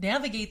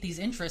navigate these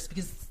interests,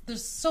 because they're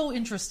so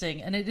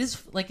interesting, and it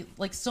is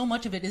like so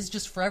much of it is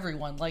just for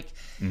everyone. Like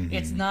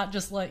it's not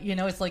just like,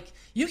 it's like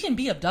you can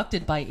be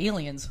abducted by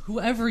aliens,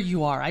 whoever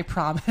you are. I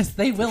promise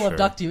they will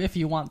abduct you if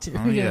you want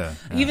to,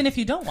 even if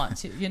you don't want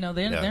to.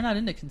 They're not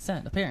into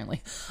consent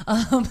apparently,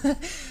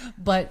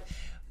 but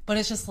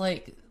it's just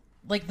like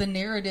the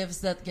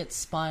narratives that get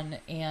spun,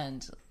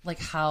 and like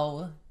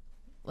how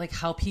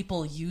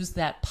people use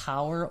that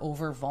power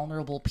over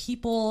vulnerable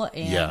people,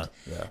 and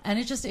and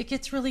it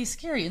gets really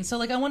scary. And so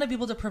like I want to be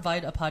able to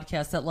provide a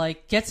podcast that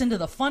like gets into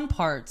the fun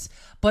parts,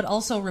 but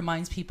also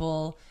reminds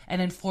people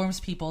and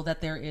informs people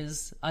that there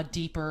is a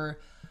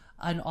deeper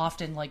and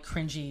often like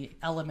cringy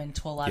element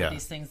to a lot of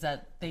these things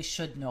that they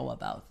should know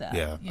about. That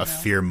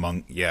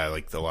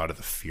like a lot of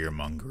the fear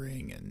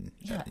mongering and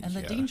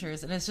the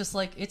dangers. And it's just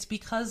like, it's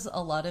because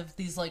a lot of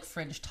these like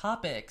fringe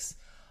topics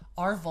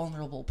are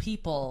vulnerable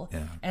people,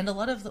 and a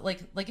lot of the,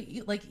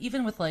 like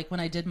even with like when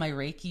I did my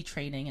Reiki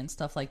training and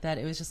stuff like that,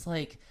 it was just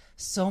like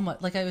so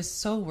much, like I was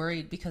so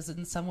worried, because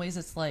in some ways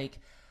it's like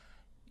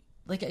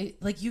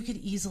you could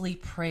easily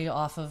prey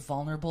off of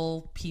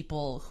vulnerable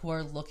people who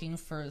are looking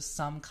for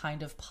some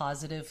kind of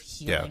positive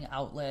healing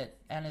outlet,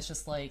 and it's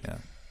just like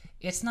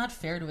it's not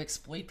fair to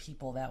exploit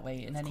people that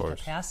way in any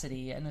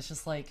capacity, and it's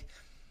just like,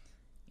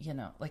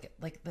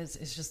 like this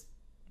is just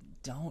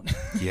don't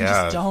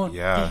just don't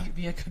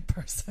be a good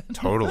person.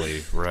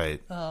 Totally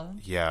right.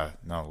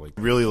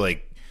 Really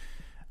like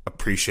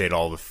appreciate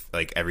all the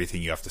like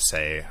everything you have to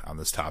say on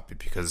this topic,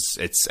 because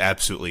it's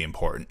absolutely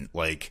important.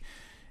 Like,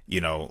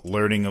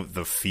 learning of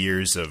the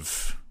fears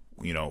of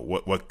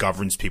what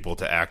governs people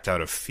to act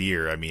out of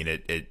fear. I mean,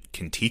 it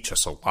can teach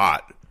us a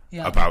lot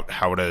about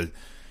how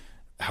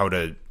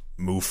to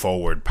move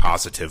forward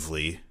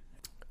positively,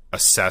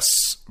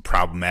 assess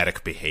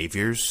problematic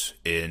behaviors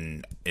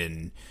in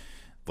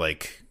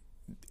like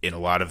in a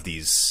lot of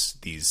these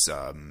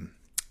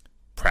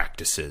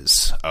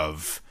practices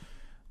of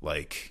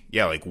like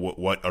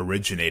what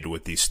originated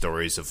with these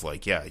stories of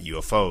like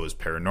UFOs,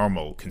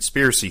 paranormal,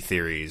 conspiracy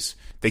theories.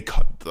 They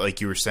like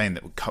you were saying,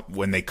 that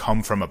when they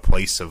come from a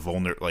place of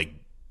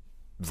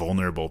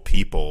vulnerable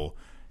people,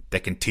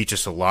 that can teach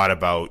us a lot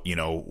about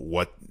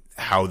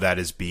how that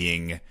is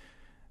being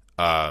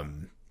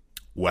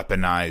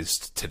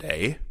weaponized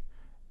today,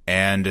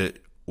 and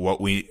what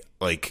we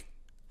like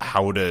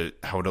how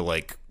to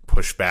like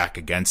push back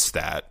against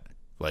that,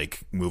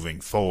 like moving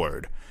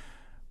forward,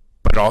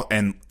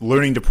 and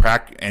learning to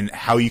practice, and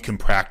how you can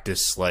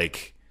practice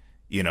like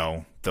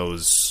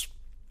those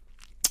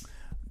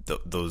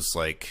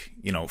like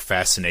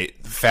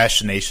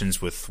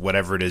fascinations with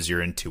whatever it is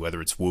you're into,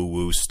 whether it's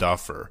woo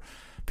stuff or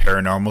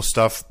paranormal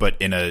stuff, but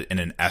in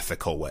an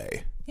ethical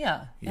way.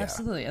 Yeah,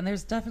 absolutely. And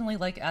there's definitely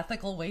like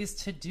ethical ways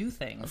to do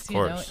things,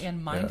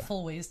 and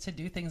mindful ways to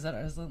do things that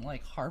isn't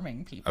like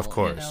harming people, of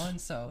course. And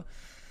so,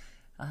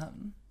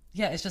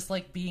 it's just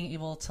like being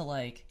able to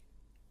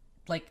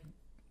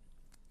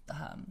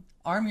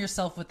arm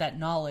yourself with that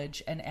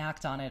knowledge and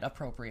act on it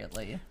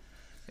appropriately.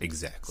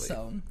 Exactly.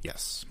 So,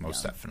 yes,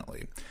 most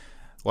definitely.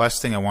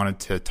 Last thing I wanted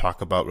to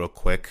talk about real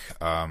quick,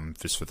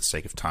 just for the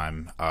sake of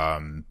time,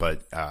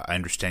 but I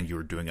understand you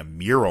were doing a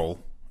mural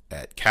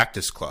at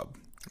Cactus Club.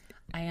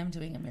 I am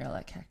doing a mural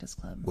at Cactus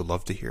Club. Would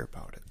love to hear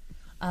about it.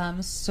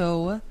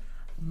 So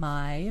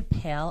my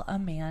pal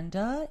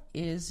Amanda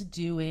is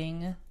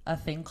doing a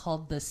thing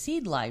called the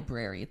Seed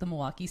Library, the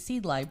Milwaukee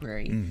Seed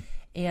Library.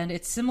 And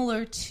it's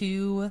similar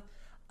to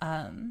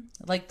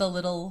like the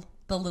little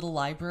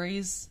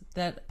libraries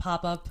that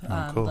pop up,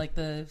 cool. like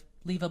the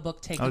Leave a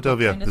Book, Take a Book. Oh,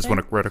 yeah, there's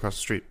one right across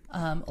the street.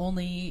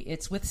 Only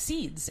it's with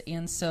seeds.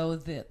 And so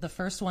the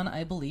first one,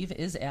 I believe,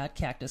 is at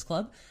Cactus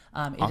Club.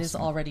 It is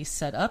already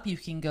set up. You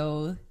can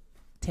go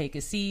take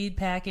a seed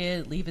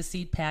packet, leave a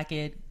seed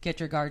packet, get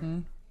your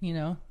garden,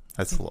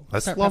 That's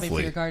start lovely for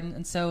your garden.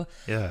 And so,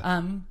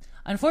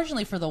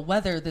 unfortunately for the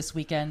weather this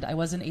weekend, I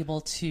wasn't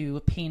able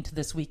to paint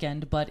this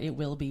weekend, but it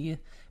will be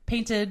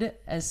painted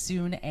as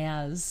soon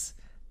as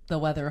the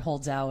weather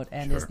holds out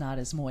and is not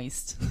as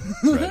moist.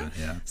 Right,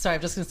 yeah. Sorry,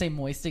 I'm just going to say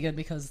moist again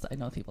because I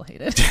know people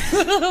hate it,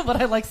 but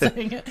I like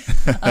saying it.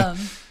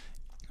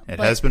 It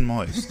has been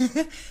moist.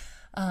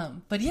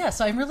 But yeah,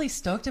 so I'm really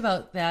stoked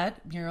about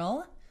that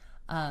mural.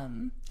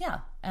 And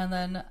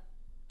then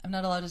I'm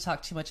not allowed to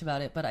talk too much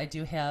about it, but I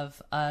do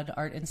have an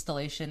art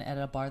installation at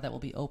a bar that will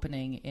be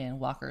opening in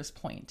Walker's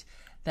Point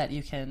that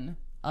you can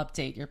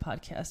update your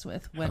podcast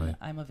with when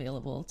I'm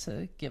available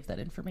to give that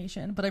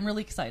information. But I'm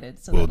really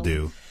excited. So Will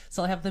do.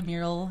 So I'll have the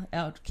mural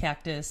out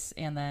Cactus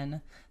and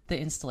then the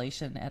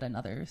installation at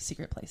another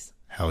secret place.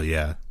 Hell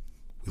yeah.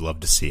 We love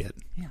to see it.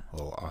 Yeah.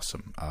 Well,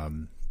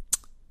 awesome.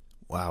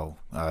 Wow.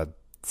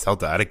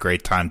 Zelda, I had a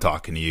great time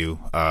talking to you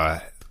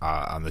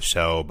on the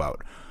show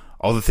about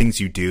all the things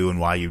you do and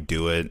why you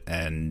do it,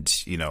 and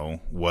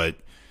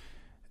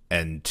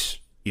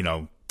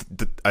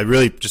I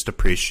really just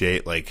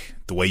appreciate like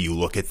the way you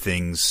look at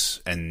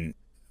things and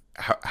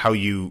how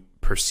you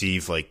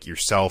perceive like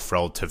yourself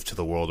relative to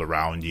the world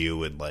around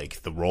you, and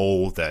like the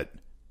role that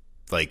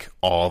like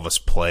all of us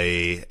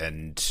play,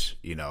 and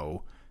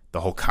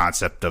the whole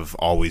concept of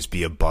always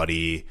be a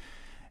buddy,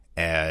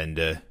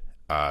 and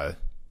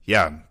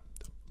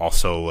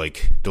also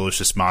like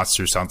Delicious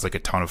Monsters sounds like a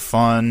ton of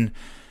fun.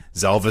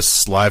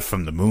 Zelvis Live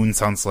from the Moon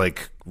sounds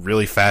like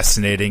really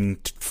fascinating,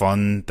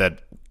 fun,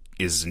 that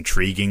is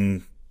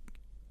intriguing,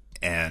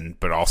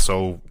 but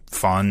also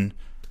fun.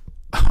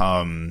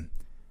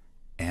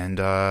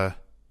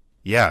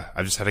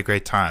 I've just had a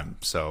great time.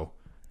 So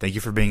thank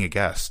you for being a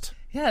guest.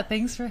 Yeah,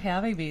 thanks for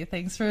having me.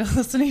 Thanks for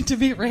listening to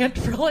me rant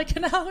for like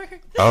an hour.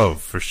 Oh,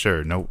 for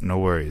sure. No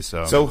worries.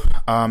 As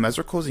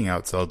we're closing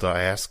out, Zelda,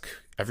 I ask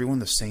everyone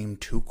the same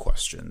 2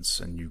 questions,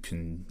 and you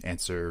can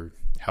answer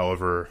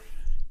however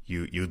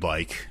you'd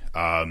like.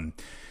 The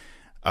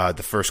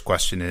first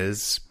question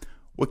is,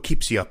 what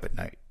keeps you up at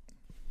night?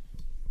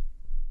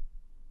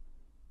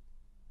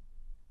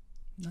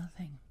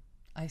 Nothing.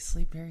 I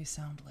sleep very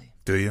soundly.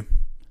 Do you?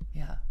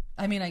 Yeah.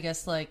 I mean, I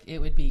guess like it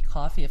would be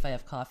coffee if I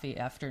have coffee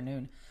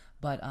afternoon,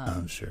 but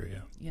I'm sure,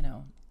 yeah.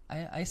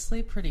 I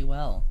sleep pretty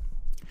well.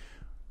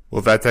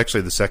 Well, that's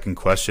actually the second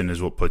question,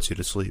 is what puts you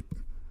to sleep?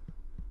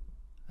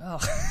 Oh,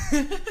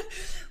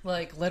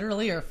 like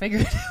literally or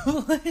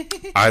figuratively?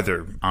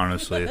 Either,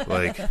 honestly.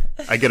 Like,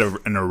 I get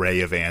an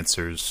array of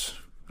answers.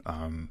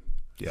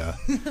 Yeah.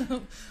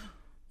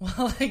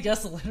 Well, I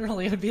guess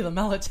literally it would be the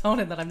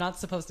melatonin that I'm not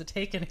supposed to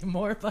take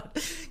anymore, but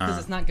because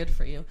it's not good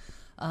for you.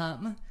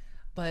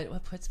 But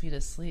what puts me to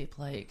sleep,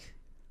 like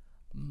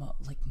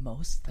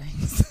most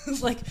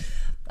things, like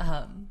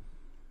I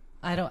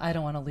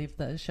don't want to leave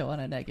the show on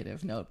a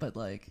negative note, but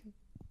like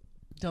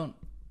don't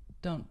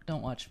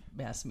watch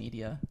mass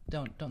media.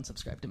 Don't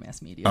subscribe to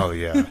mass media. Oh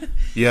yeah,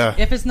 yeah.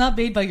 If it's not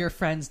made by your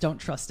friends, don't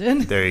trust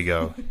it. There you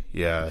go.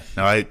 Yeah.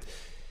 No, I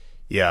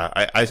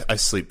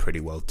sleep pretty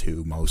well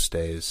too most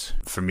days.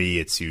 For me,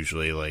 it's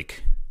usually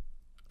like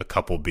a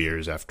couple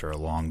beers after a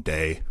long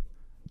day.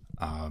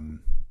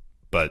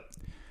 But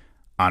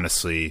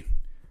honestly,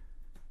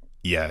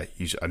 yeah,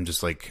 I'm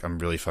just like, I'm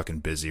really fucking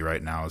busy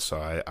right now,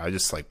 so I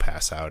just like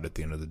pass out at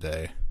the end of the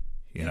day.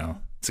 You know,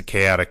 it's a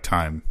chaotic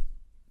time.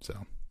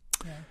 So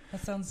yeah,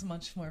 that sounds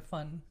much more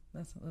fun.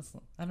 That's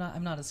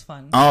I'm not as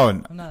fun.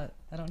 Oh,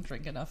 I don't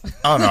drink enough.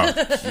 Oh no,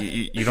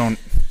 you don't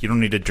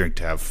need to drink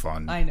to have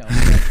fun. I know.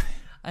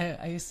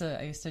 I used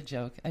to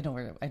joke. I know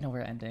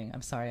we're ending.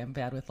 I'm sorry. I'm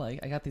bad with like,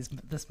 I got this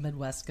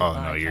Midwest goodbye.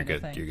 Oh no, you're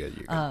kind good. Of You're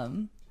good.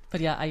 But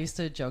yeah, I used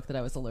to joke that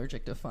I was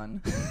allergic to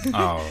fun.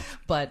 Oh.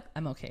 But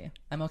I'm okay.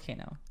 I'm okay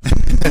now.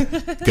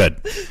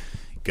 Good.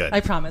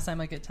 I promise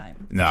I'm a good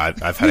time. No,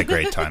 I've had a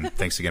great time.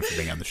 Thanks again for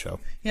being on the show.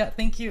 Yeah,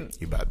 thank you.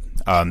 You bet.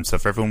 So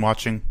for everyone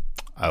watching,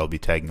 I will be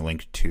tagging a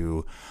link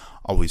to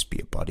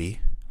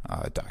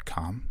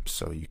alwaysbeabuddy.com,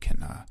 so you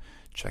can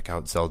check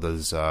out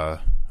Zelda's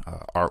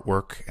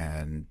artwork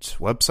and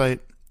website,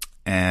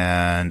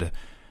 and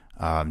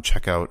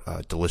check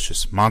out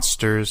Delicious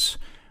Monsters.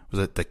 Was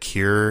it The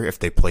Cure if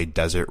they played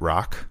Desert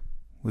Rock?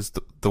 Was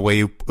the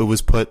way it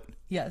was put?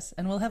 Yes,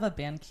 and we'll have a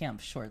band camp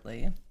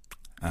shortly.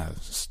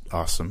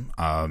 Awesome.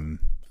 I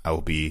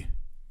will be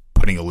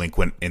putting a link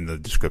in the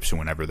description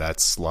whenever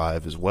that's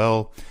live as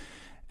well.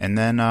 And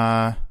then,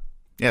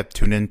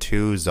 tune in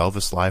to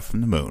Zelvis Live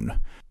from the Moon.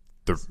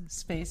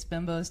 Space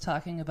Bimbos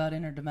talking about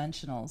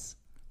interdimensionals.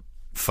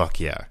 Fuck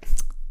yeah.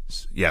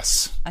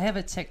 Yes. I have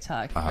a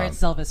TikTok where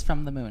it's Zelvis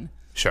from the Moon.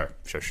 Sure.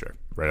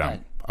 Right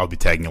on. I'll be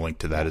tagging a link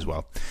to that as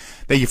well.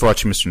 Thank you for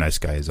watching, Mr. Nice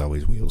Guy. As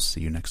always, we'll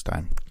see you next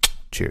time.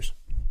 Cheers.